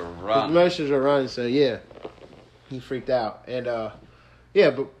emotions were running. His emotions were running, so yeah. He freaked out. And, yeah,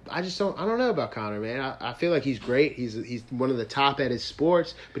 but I don't know about Conor, man. I feel like he's great. He's one of the top at his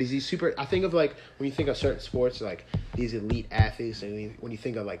sports, but he's super... I think of, like, when you think of certain sports, like, these elite athletes, and when you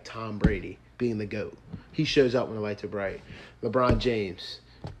think of, like, Tom Brady being the GOAT, he shows up when the lights are bright. LeBron James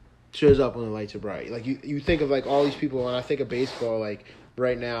shows up when the lights are bright. Like, you think of, like, all these people, and I think of baseball, like...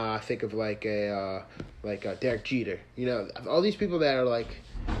 Right now, I think of like a Derek Jeter. All these people that are like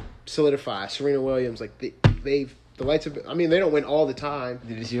solidified. Serena Williams, like the lights have. I mean, they don't win all the time.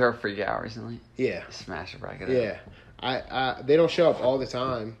 Did you see her freak out recently? Yeah, smash a bracket. Yeah, they don't show up all the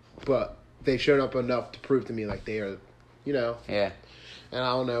time, but they've shown up enough to prove to me like they are, Yeah. And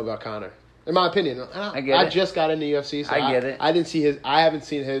I don't know about Conor. In my opinion, I just got into UFC, so I get it. I didn't see I haven't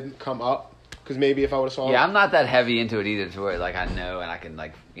seen him come up. Because maybe if I would have saw him. Yeah, I'm not that heavy into it either to where, like, I know and I can,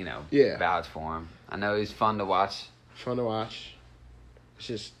 like, Yeah. vouch for him. I know he's fun to watch. Fun to watch.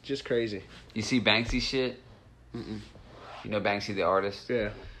 It's just crazy. You see Banksy shit? Mm-mm. You know Banksy the artist? Yeah.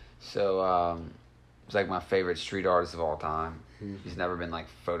 So, he's, like, my favorite street artist of all time. Mm-hmm. He's never been, like,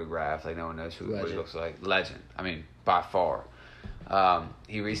 photographed. Like, no one knows what he Legend. looks like. Legend. I mean, by far.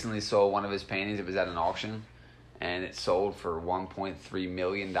 He recently sold one of his paintings. It was at an auction. And it sold for $1.3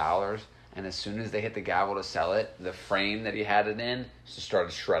 million. And as soon as they hit the gavel to sell it, the frame that he had it in just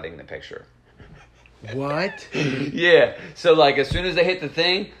started shredding the picture. What? Yeah. So, like, as soon as they hit the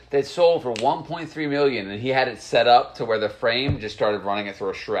thing, they sold for $1.3 million, and he had it set up to where the frame just started running it through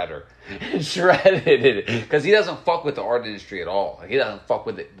a shredder and shredded it because he doesn't fuck with the art industry at all. Like, he doesn't fuck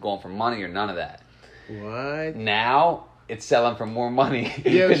with it going for money or none of that. What? Now it's selling for more money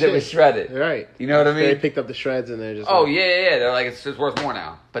because it was shredded. Right. You know what I mean? They picked up the shreds and they're just. Oh yeah. They're like it's worth more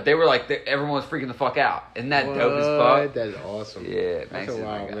now. But they were like everyone was freaking the fuck out. Isn't that dope as fuck? That is awesome. Yeah, that's a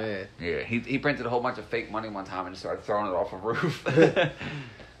wild man. Yeah, he printed a whole bunch of fake money one time and just started throwing it off a roof.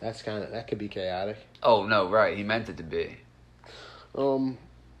 That could be chaotic. Oh no, right? He meant it to be.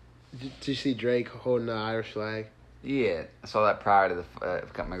 Did you see Drake holding the Irish flag? Yeah, I saw that prior to the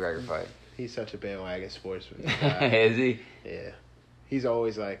McGregor fight. He's such a bandwagon sportsman. Is he? Yeah. He's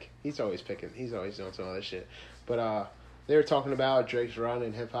always doing some other shit. But they were talking about Drake's run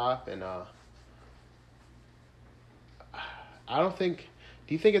in hip hop, and I don't think.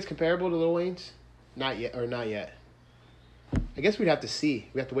 Do you think it's comparable to Lil Wayne's? Not yet. I guess we'd have to see.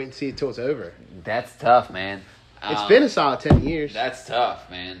 We have to wait and see until it's over. That's tough, man. It's been a solid 10 years. That's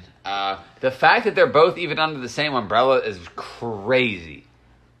tough, man. The fact that they're both even under the same umbrella is crazy.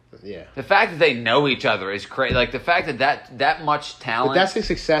 Yeah. The fact that they know each other is crazy. Like, the fact that much talent... But that's the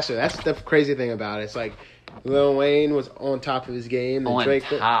successor. That's the crazy thing about it. It's like Lil Wayne was on top of his game. And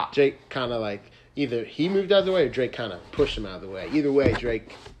Drake kind of like... Either he moved out of the way or Drake kind of pushed him out of the way. Either way,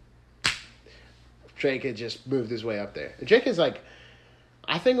 Drake had just moved his way up there. And Drake is like...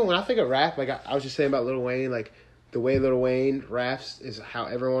 when I think of rap, like I was just saying about Lil Wayne, like the way Lil Wayne raps is how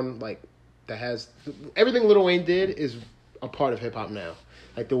everyone like that has everything Lil Wayne did is a part of hip hop now.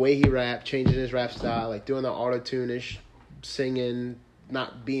 Like the way he rapped, changing his rap style, like doing the auto tune-ish, singing,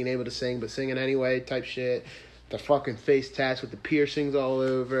 not being able to sing but singing anyway type shit. The fucking face tats with the piercings all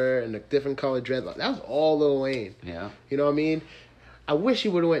over and the different colored dreadlocks. That was all Lil Wayne. Yeah. You know what I mean? I wish he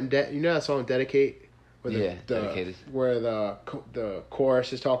would have went and you know that song Dedicate. Where Dedicated. Where the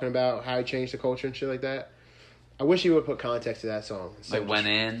chorus is talking about how he changed the culture and shit like that. I wish he would put context to that song. Like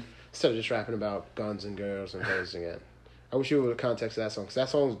Instead of just rapping about guns and girls and clothes again. I wish he would put context to that song. Because that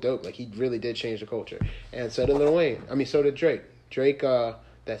song's dope. Like, he really did change the culture. And so did Lil Wayne. I mean, so did Drake. Drake, that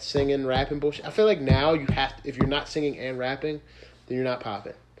singing, rapping bullshit. I feel like now you have to, if you're not singing and rapping, then you're not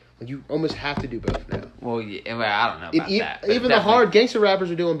popping. You almost have to do both now. Well, yeah, I don't know about that. Even the hard gangster rappers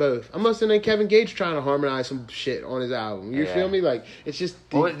are doing both. I'm listening to Kevin Gates trying to harmonize some shit on his album. You feel me? Like, it's just...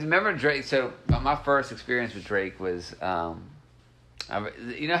 Well, remember Drake? So, my first experience with Drake was...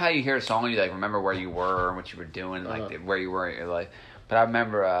 you know how you hear a song and you, like, remember where you were and what you were doing, like, where you were in your life? But I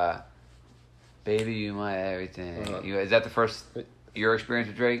remember, Baby, You My Everything. Is that the first... Your experience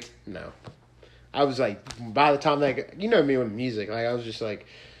with Drake? No. I was, like, by the time, like... You know me with music. Like, I was just, like...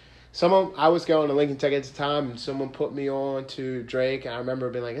 I was going to Lincoln Tech at the time, and someone put me on to Drake, and I remember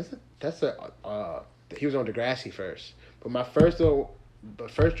being like, he was on Degrassi first. But the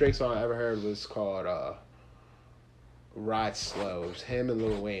first Drake song I ever heard was called Ride Slow. It was him and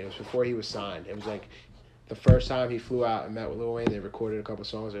Lil Wayne. It was before he was signed. It was like the first time he flew out and met with Lil Wayne, they recorded a couple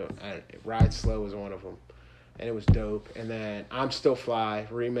songs, and Ride Slow was one of them. And it was dope. And then I'm Still Fly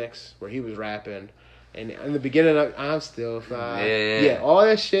remix, where he was rapping. And in the beginning of I'm Still Fly. Yeah, all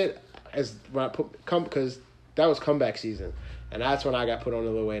that shit is when I because that was comeback season. And that's when I got put on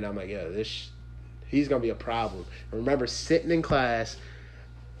the Lil Wayne. I'm like, yo, he's going to be a problem. I remember sitting in class,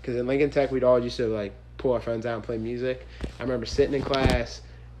 because in Lincoln Tech, we'd all used to, like, pull our friends out and play music. I remember sitting in class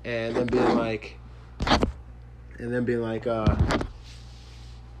and then being like,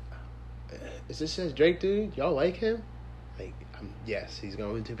 is this a Drake dude? Y'all like him? Like, yes, he's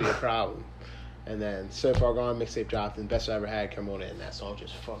going to be a problem. And then So Far Gone mixtape dropped, and Best I Ever Had come on in. That song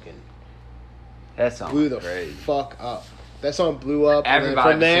just fucking blew the fuck up. That song blew up.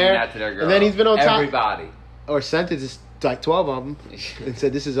 Everybody was singing that to their girl. And then he's been on top. Everybody. Or sent it to like 12 of them and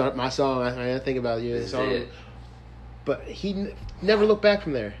said, "This is my song. I didn't think about you." This song. But he never looked back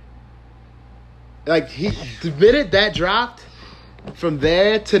from there. Like, the minute that dropped, from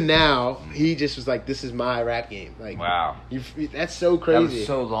there to now, he just was like, "This is my rap game." Like, wow, that's so crazy. That was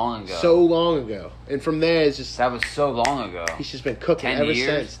so long ago. So long ago, and from there, it's just that was so long ago. He's just been cooking ever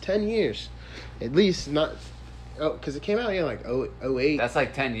since. 10 years, at least. Not because it came out in like 08. That's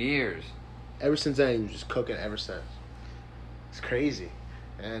like 10 years. Ever since then, he was just cooking. Ever since, it's crazy,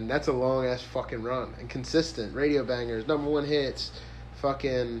 and that's a long ass fucking run and consistent radio bangers, #1 hits,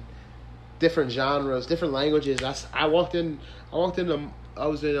 fucking. Different genres, different languages. I was in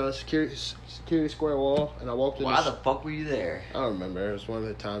a security square wall, and I walked in. Why the fuck were you there? I don't remember. It was one of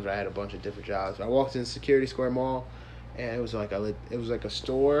the times where I had a bunch of different jobs. I walked in Security Square Mall, and it was like a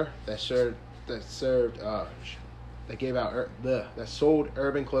store that gave out that sold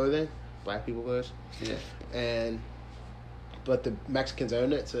urban clothing, black people clothes. Yeah. But the Mexicans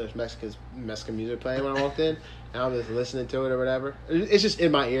owned it, so there's Mexican music playing when I walked in. And I'm just listening to it or whatever. It's just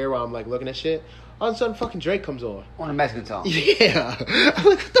in my ear while I'm like looking at shit. All of a sudden, fucking Drake comes on. On a Mexican song. Yeah. I'm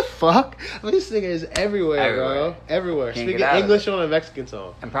like, what the fuck? I mean, this nigga is everywhere, bro. Everywhere. Speaking English on a Mexican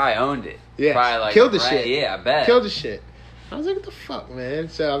song. And probably owned it. Yeah. Probably like killed the shit. Yeah, I bet. Killed the shit. I was like, what the fuck, man?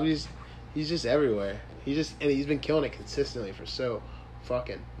 So he's just everywhere. He's been killing it consistently for so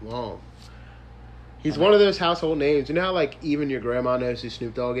fucking long. He's one of those household names. You know how, like, even your grandma knows who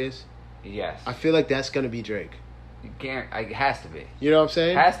Snoop Dogg is? Yes. I feel like that's going to be Drake. It has to be. You know what I'm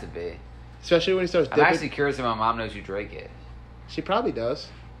saying? It has to be. Especially when he starts dipping. I'm actually curious if my mom knows who Drake is. She probably does.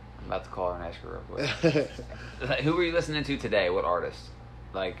 I'm about to call her and ask her real quick. Who were you listening to today? What artist?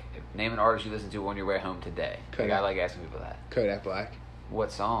 Like, name an artist you listen to on your way home today. Like, I like asking people that. Kodak Black.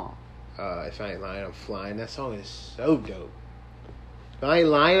 What song? If I Ain't Lying, I'm Flying. That song is so dope. I ain't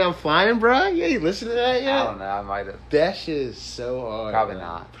lying, I'm flying, bro. You ain't listen to that yet? I don't know. I might have. That shit is so hard. Probably man.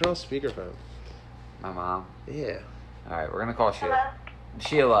 not. Put it on speakerphone. My mom. Yeah. All right, we're gonna call Sheila. Hello?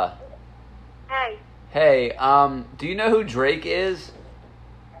 Sheila. Hey. Hey, do you know who Drake is?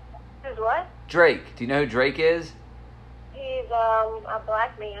 Who's what? Drake. Do you know who Drake is? He's a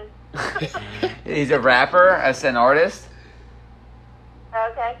black man. He's a rapper, as an artist.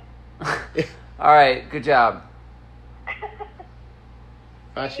 Okay. All right, good job.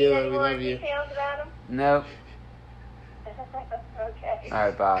 Bye, Need Sheila. any We more love you. details about him? Nope. Okay. All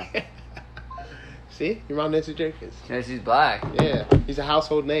right, bye. See? Your mom knows who Drake is. You know she's black. Yeah. He's a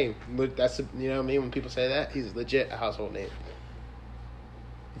household name. That's, you know what I mean? When people say that, he's legit a household name.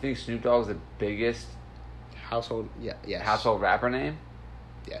 You think Snoop Dogg's the biggest Household, yeah, yes. household rapper name?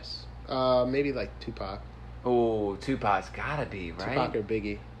 Yes. Maybe like Tupac. Oh, Tupac's gotta be, right? Tupac or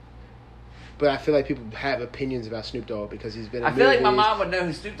Biggie. But I feel like people have opinions about Snoop Dogg because he's been in I feel like my movies. mom would know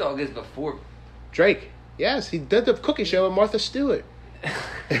who Snoop Dogg is before. Drake. Yes, he did the cooking show with Martha Stewart.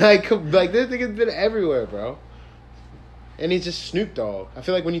 like this nigga's been everywhere, bro. And he's just Snoop Dogg. I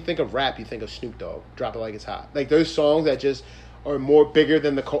feel like when you think of rap, you think of Snoop Dogg. Drop It Like It's Hot. Like those songs that just are more bigger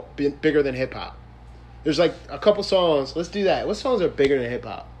than bigger than hip hop. There's like a couple songs. Let's do that. What songs are bigger than hip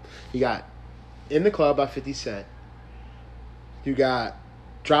hop? You got In the Club by 50 Cent. You got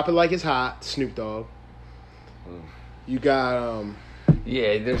Drop It Like It's Hot, Snoop Dogg. You got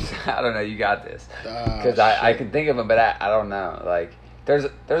Yeah, there's. I don't know. You got this Oh, because I shit. can think of them, but I don't know. Like there's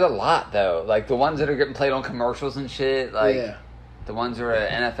a lot though. Like the ones that are getting played on commercials and shit. Like yeah. the ones that are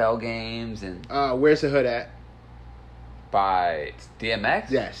at NFL games and Where's the Hood at? by DMX.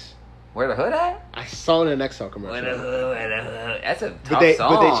 Yes. Where the hood at? I saw it in an XL commercial. Where the hood? That's a tough But they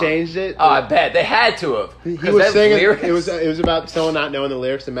song. changed it. Oh, I bet they had to have. He 'Cause was those singing. lyrics- It was about someone not knowing the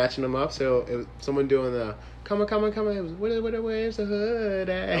lyrics and matching them up. So it was someone doing the "Come on." It was where's the hood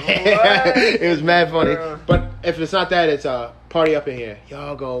at? It was mad funny. But if it's not that, it's "Party Up in Here."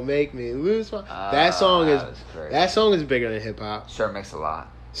 Y'all gonna make me lose my. That song is was crazy. that song is bigger than hip hop. Sure mix a lot.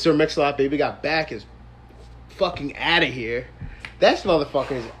 Sir Mix-a-Lot, Baby Got Back is fucking out of here. That's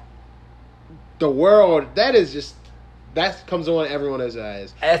motherfuckers. The world. That is just. That comes on everyone knows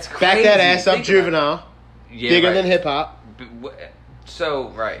eyes. That's Back crazy. that ass up, Think about it. Juvenile. Yeah, Bigger right. than hip hop. So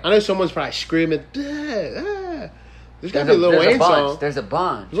right. I know someone's probably screaming. "Ah, ah." There's gotta There's be a Lil there's Wayne bunch. song. There's a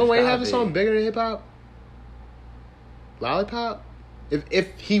bunch. Does Lil Wayne There's have a gotta song be. bigger than hip hop? Lollipop? If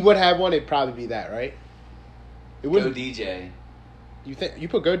he would have one, it'd probably be that, right? It Go wouldn't. DJ. You think you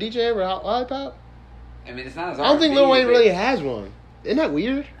put Go DJ over Lollipop? I mean, it's not as. I don't think R&B, Lil Wayne but- really has one. Isn't that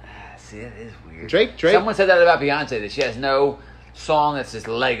weird? See, it is weird. Drake. Someone said that about Beyonce, that she has no song that's just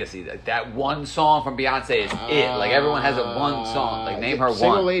legacy. Like that one song from Beyonce is it. Like everyone has a one song. Like name her Single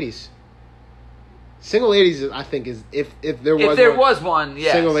one. Ladies. Single Ladies, I think is if there was If there one, was one,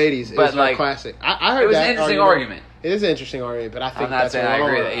 yes. Single Ladies but is like a classic. I heard it was that an interesting argument. It is an interesting argument, but I think I'm not that's saying I wrong.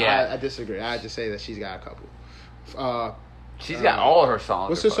 agree with it, yeah. I disagree. I just say that she's got a couple. She's got all her songs.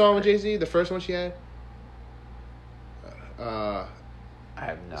 What's are the song with fucking Jay Z? The first one she had? great. I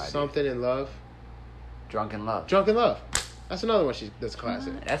have no idea. Something in Love. Drunk in Love. Drunk in Love. That's another one that's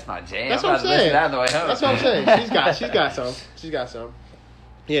classic. That's my jam. That's I'm what I'm about to listen to saying. that on the way home. That's what I'm saying. She's got some.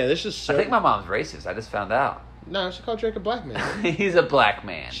 Yeah, this is. I think my mom's racist. I just found out. No, she called Drake a black man. He's a black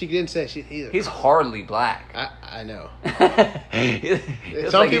man. She didn't say He's hardly black. I know.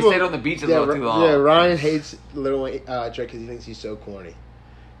 It's like he stayed on the beach a little too long. Yeah, Ryan hates Lil Wayne, Drake because he thinks he's so corny.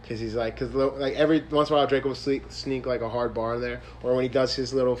 Because he's like, every once in a while Drake will sneak like a hard bar in there, or when he does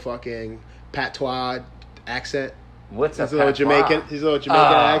his little fucking patois accent, What's his a little patois? Jamaican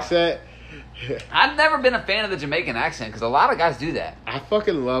accent. I've never been a fan of the Jamaican accent because a lot of guys do that. I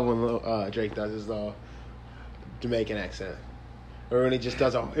fucking love when Drake does his Jamaican accent, or when he just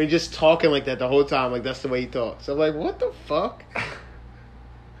does he's just talking like that the whole time, like that's the way he talks. I'm like, what the fuck?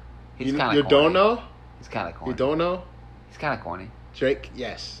 He's You kind of don't know? He's kind of corny. You don't know? He's kind of corny. Drake,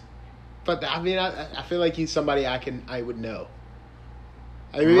 yes, but I mean, I feel like he's somebody I would know.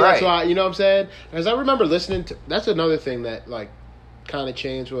 I mean, that's Right. why, you know what I'm saying? Because I remember listening to. That's another thing that like kind of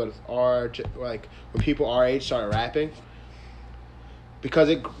changed with when people our age started rapping. Because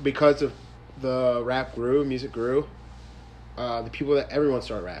of the rap grew, music grew. The people that everyone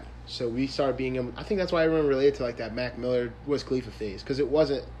started rapping, so we started being. I think that's why everyone related to like that Mac Miller Wiz Khalifa phase, because it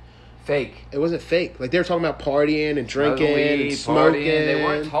wasn't Fake. fake. Like they were talking about partying and drinking Weed, and smoking. partying. They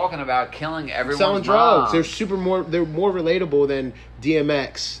weren't talking about killing everyone's selling drugs. mom. They're more relatable than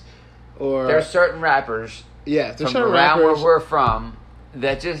DMX or There's certain rappers yeah. There's from certain around rappers. where we're from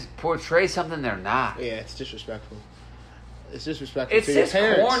that just portray something they're not. Yeah, it's disrespectful. It's disrespectful It's to your just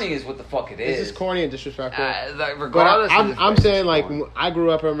parents. corny, is what the fuck it is. It's just corny and disrespectful. Like, But regardless, I'm saying, like, when I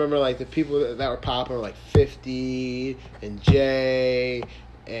grew up, I remember, like, the people that were popping were, like, 50 and Jay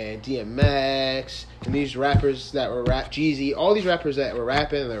and DMX and these rappers that were Jeezy, all these rappers that were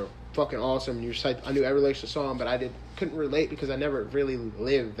rapping, and they were fucking awesome. And I knew every lyric to the song, but I couldn't relate because I never really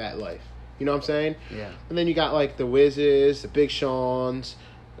lived that life. You know what I'm saying? Yeah. And then you got, like, the Wizzes, the Big Seans,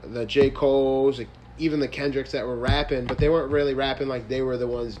 the J. Coles, like, even the Kendricks that were rapping, but they weren't really rapping like they were the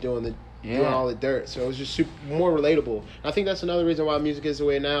ones doing all the dirt. So it was just more relatable. And I think that's another reason why music is the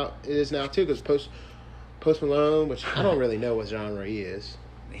way it is now too. Because Post Malone, which I don't really know what genre he is.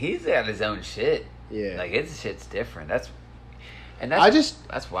 He's got his own shit. Yeah, like his shit's different. That's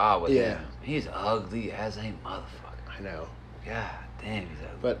wild with him. He's ugly as a motherfucker. I know. God damn, he's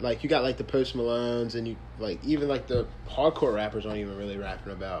ugly. But like you got like the Post Malones, and you like even like the hardcore rappers aren't even really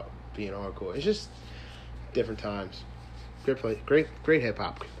rapping about being hardcore. It's just different times. Great hip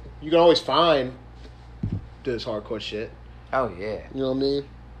hop. You can always find this hardcore shit. Oh yeah. You know what I mean?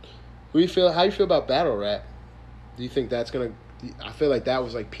 How do you feel about battle rap? Do you think that's gonna? I feel like that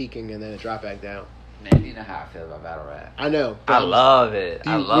was like peaking and then it dropped back down. Man, you know how I feel about battle rap. I know. I love it.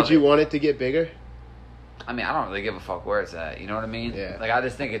 Would you want it to get bigger? I mean, I don't really give a fuck where it's at. You know what I mean? Yeah. Like, I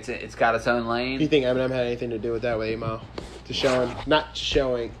just think it's got its own lane. Do you think Eminem had anything to do with that with 8 Mile? To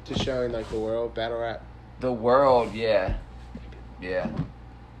showing like the world battle rap? The world, yeah. Yeah.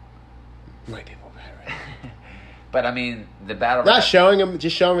 White people battle rap. But, I mean, the battle Not rap... showing them,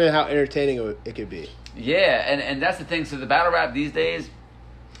 just showing me how entertaining it could be. Yeah, and that's the thing. So the battle rap these days,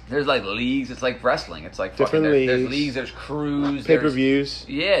 there's like leagues. It's like wrestling. It's like Different fucking, leagues. There's leagues. There's crews. Pay-per-views.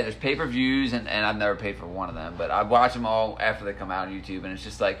 Yeah, there's pay-per-views, and I've never paid for one of them, but I watch them all after they come out on YouTube, and it's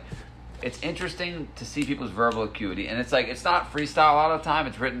just like, it's interesting to see people's verbal acuity, and it's like, it's not freestyle a lot of the time.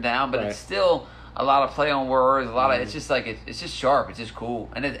 It's written down, but Right. it's still a lot of play on words. A lot of it's just like it's just sharp. It's just cool,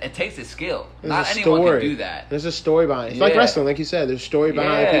 and it takes a skill. Not anyone can do that. There's a story behind it. It's like wrestling, like you said. There's story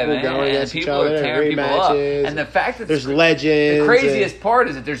behind people man. going against and each people other, are and tearing people up. rematches. And the fact that there's legends. the craziest part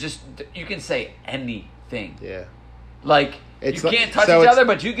is that there's just, you can say anything. Yeah. Like, It's you like- can't touch so each it's- other,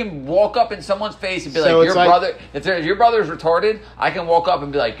 but you can walk up in someone's face and be So like, it's your like- brother, if your brother's retarded, I can walk up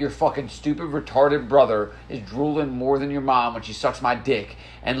and be like, your fucking stupid retarded brother is drooling more than your mom when she sucks my dick.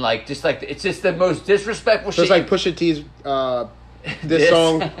 And like, it's just the most disrespectful So shit. it's like Pusha T's this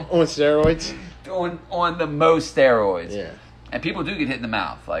song on steroids. on the most steroids. Yeah. And people do get hit in the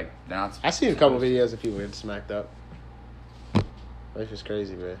mouth. Like, they're not I seen a couple videos of people getting smacked up. Life is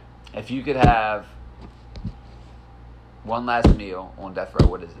crazy, man. If you could have one last meal on death row,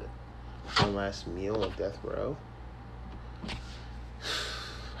 what is it? One last meal of death row.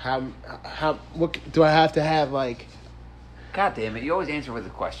 What do I have to have? Like, God damn it! You always answer with a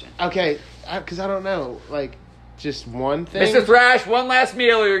question. okay, because I don't know. Like, just one thing. Mr. Thrash, one last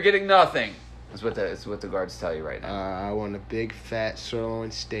meal or you're getting nothing. That's what the guards tell you right now. I want a big fat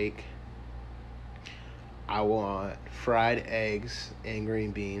sirloin steak. I want fried eggs and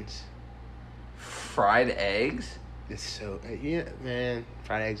green beans. Fried eggs? It's so yeah, man.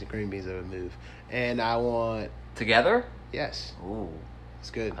 Fried eggs and green beans are a move. And I want Together? yes, Ooh, it's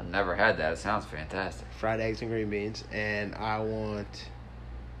good. I've never had that. It sounds fantastic. Fried eggs and green beans, and I want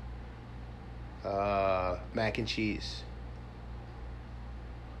mac and cheese.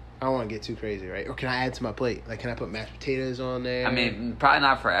 I don't want to get too crazy, right? Or can I add to my plate? Like, can I put mashed potatoes on there? I mean, probably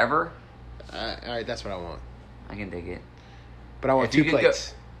not forever. all right, that's what I want. I can dig it. But I want If you two could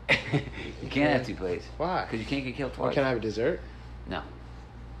plates. You can't have two plates. Why? Because you can't get killed Or twice. can I have a dessert? No.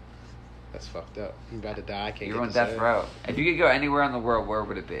 That's fucked up. I'm about to die. I can't You're get on dessert. death row. If you could go anywhere in the world, where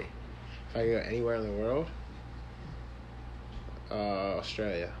would it be? If I could go anywhere in the world,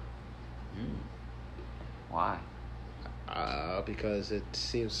 Australia. Why? Because it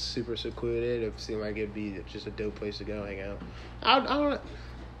seems super secluded. It seemed like it'd be just a dope place to go hang out. I don't know.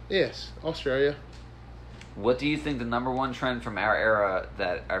 Yes, Australia. What do you think the number one trend from our era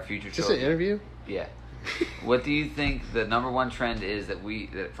that our future Is this children... an interview? Yeah. What do you think the number one trend is that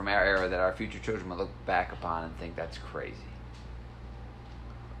from our era that our future children will look back upon and think that's crazy?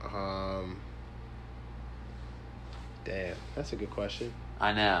 Damn, that's a good question.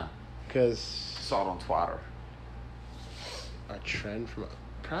 I know. Because Salt on Twatter. a trend from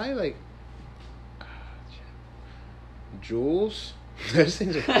probably like Jules. Those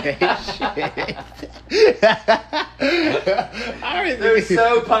things are gay shit. I already They're think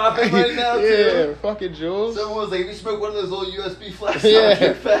so popping right now, too. Yeah, fucking Jules. Someone was like, if you smoke one of those little USB flasks, Yeah.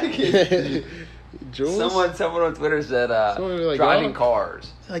 you're faggot. Jules. Someone on Twitter said, Someone was like, driving y'all-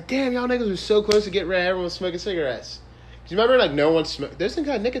 cars. Like, damn, y'all niggas were so close to get rid of everyone smoking cigarettes. Do you remember, like, no one smoked? Those things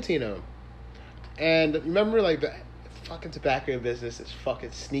had nicotine on them. And you remember, like, fucking tobacco business is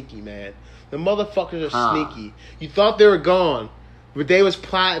fucking sneaky, man. The motherfuckers are Huh. sneaky. You thought they were gone, but they was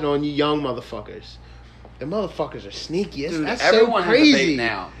plotting on you young motherfuckers. The motherfuckers are sneaky. Dude, That's everyone so crazy. has a vape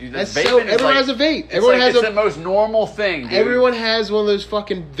now. Dude, That's vaping so. is Everyone like- has a vape. It's Everyone like, has it's a. the most normal thing, dude. Everyone has one of those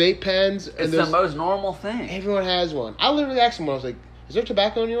fucking vape pens. And It's the most normal thing. Everyone has one. I literally asked someone, I was like, is there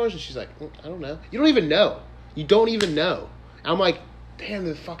tobacco in yours? And she's like, I don't know. You don't even know. You don't even know. I'm like, damn,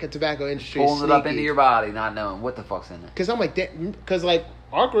 the fucking tobacco industry Pulling is it up sneaky. into your body, not knowing what the fuck's in it. Because I'm like, because like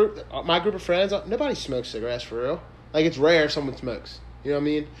our group, my group of friends, nobody smokes cigarettes for real. Like it's rare if someone smokes. You know what I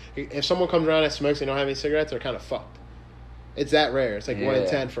mean? If someone comes around and smokes and they don't have any cigarettes, they're kind of fucked. It's that rare. It's like 1 in Yeah.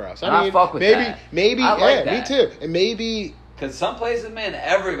 10 for us. And I fuck with that. Maybe, I like yeah, that. me too. And maybe Because some places, man,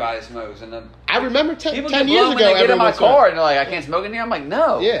 everybody smokes. And I remember 10 people 10 get years blown ago. when they get in my everyone smoked. car and they're like, I can't smoke in here. I'm like,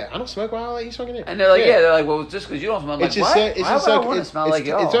 no. Yeah, I don't smoke. Why are you smoking here? And they're like, yeah. They're like, well, just because you don't smoke. I'm It's like, just, what? it's Why just would I like want to it's, smell it's, like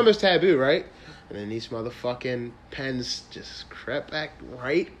y'all? it's almost taboo, right? And then these motherfucking pens just crept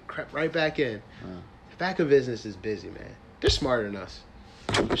right back in. Tobacco business is busy, man. They're smarter than us,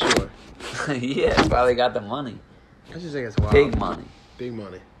 for sure. Yeah, that's why they got the money. I just think it's wild. Big money. Big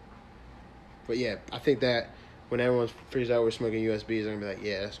money. But yeah, I think that when everyone figures out we're smoking USBs, they're gonna be like,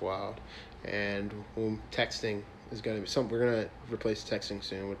 yeah, that's wild. And when texting is gonna be we're gonna replace texting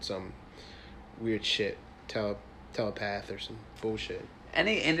soon with some weird shit, telepath or some bullshit.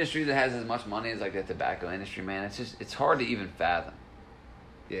 Any industry that has as much money as like the tobacco industry, man, it's hard to even fathom.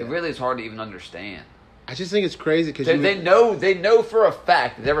 Yeah. It really is hard to even understand. I just think it's crazy because They know for a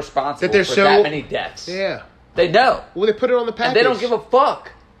fact that they're responsible That they're for so- that many deaths. yeah. They know. Well, they put it on the package. And they don't give a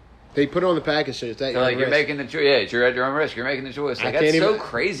fuck. They put it on the package. So it's that They're like, you're risk. making the choice. Yeah, you're at your own risk. You're making the choice. I Like, can't that's so even-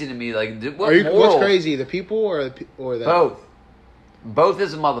 crazy to me. Like, what What's morals? crazy, the people or the Both. Both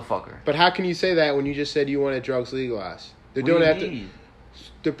is a motherfucker. But how can you say that when you just said you wanted drugs legalized? They're doing What it do at you mean?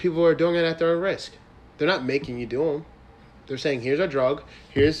 the people are doing it at their own risk. They're not making you do them. They're saying, here's our drug.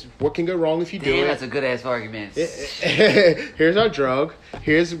 Here's what can go wrong if you do Damn, it. that's a good ass argument. Here's our drug.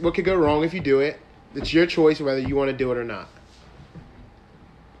 Here's what could go wrong if you do it. It's your choice whether you want to do it or not.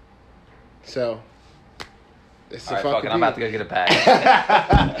 So, it's All right, fucking fuck it. I'm about to go get a pack.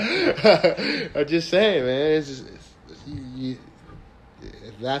 I'm just saying, man.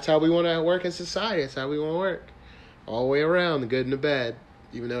 If that's how we want to work in society, that's how we want to work. All the way around, the good and the bad.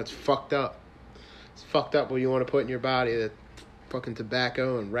 Even though it's fucked up. It's fucked up what you want to put in your body. That fucking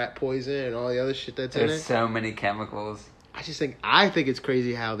tobacco and rat poison and all the other shit that's in There's it. so many chemicals. I think it's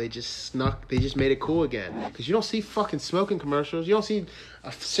crazy how they just made it cool again. Because you don't see fucking smoking commercials. You don't see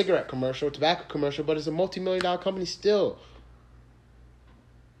a cigarette commercial, a tobacco commercial, but it's a multi-million-dollar company still.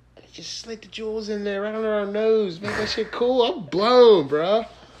 They just slid the jewels in there right under our nose. Make that shit cool. I'm blown, bro.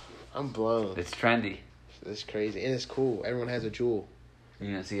 I'm blown. It's trendy. It's crazy. And it's cool. Everyone has a jewel.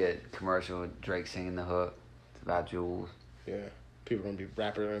 You know, see a commercial with Drake singing the hook. It's about jewels. Yeah.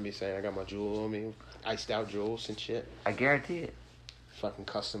 Rappers are gonna be saying, I got my jewel on me. Iced out jewels and shit. I guarantee it. Fucking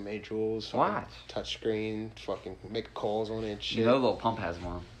custom made jewels. Watch. Touch screen. Fucking make calls on it and shit. You know Lil Pump has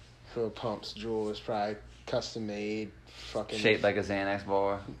one. Lil Pump's jewel is probably custom made. Fucking Shaped like a Xanax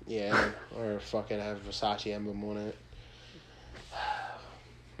bar. yeah, or fucking have a Versace emblem on it.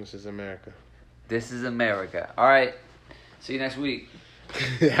 This is America. This is America. All right. See you next week.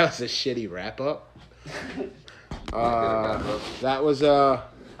 That was a shitty wrap up. That was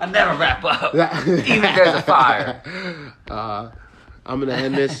I never wrap up. that, Even if there's a fire. I'm gonna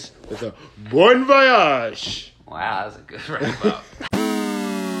end this with a bon voyage. Wow, that was a good wrap up.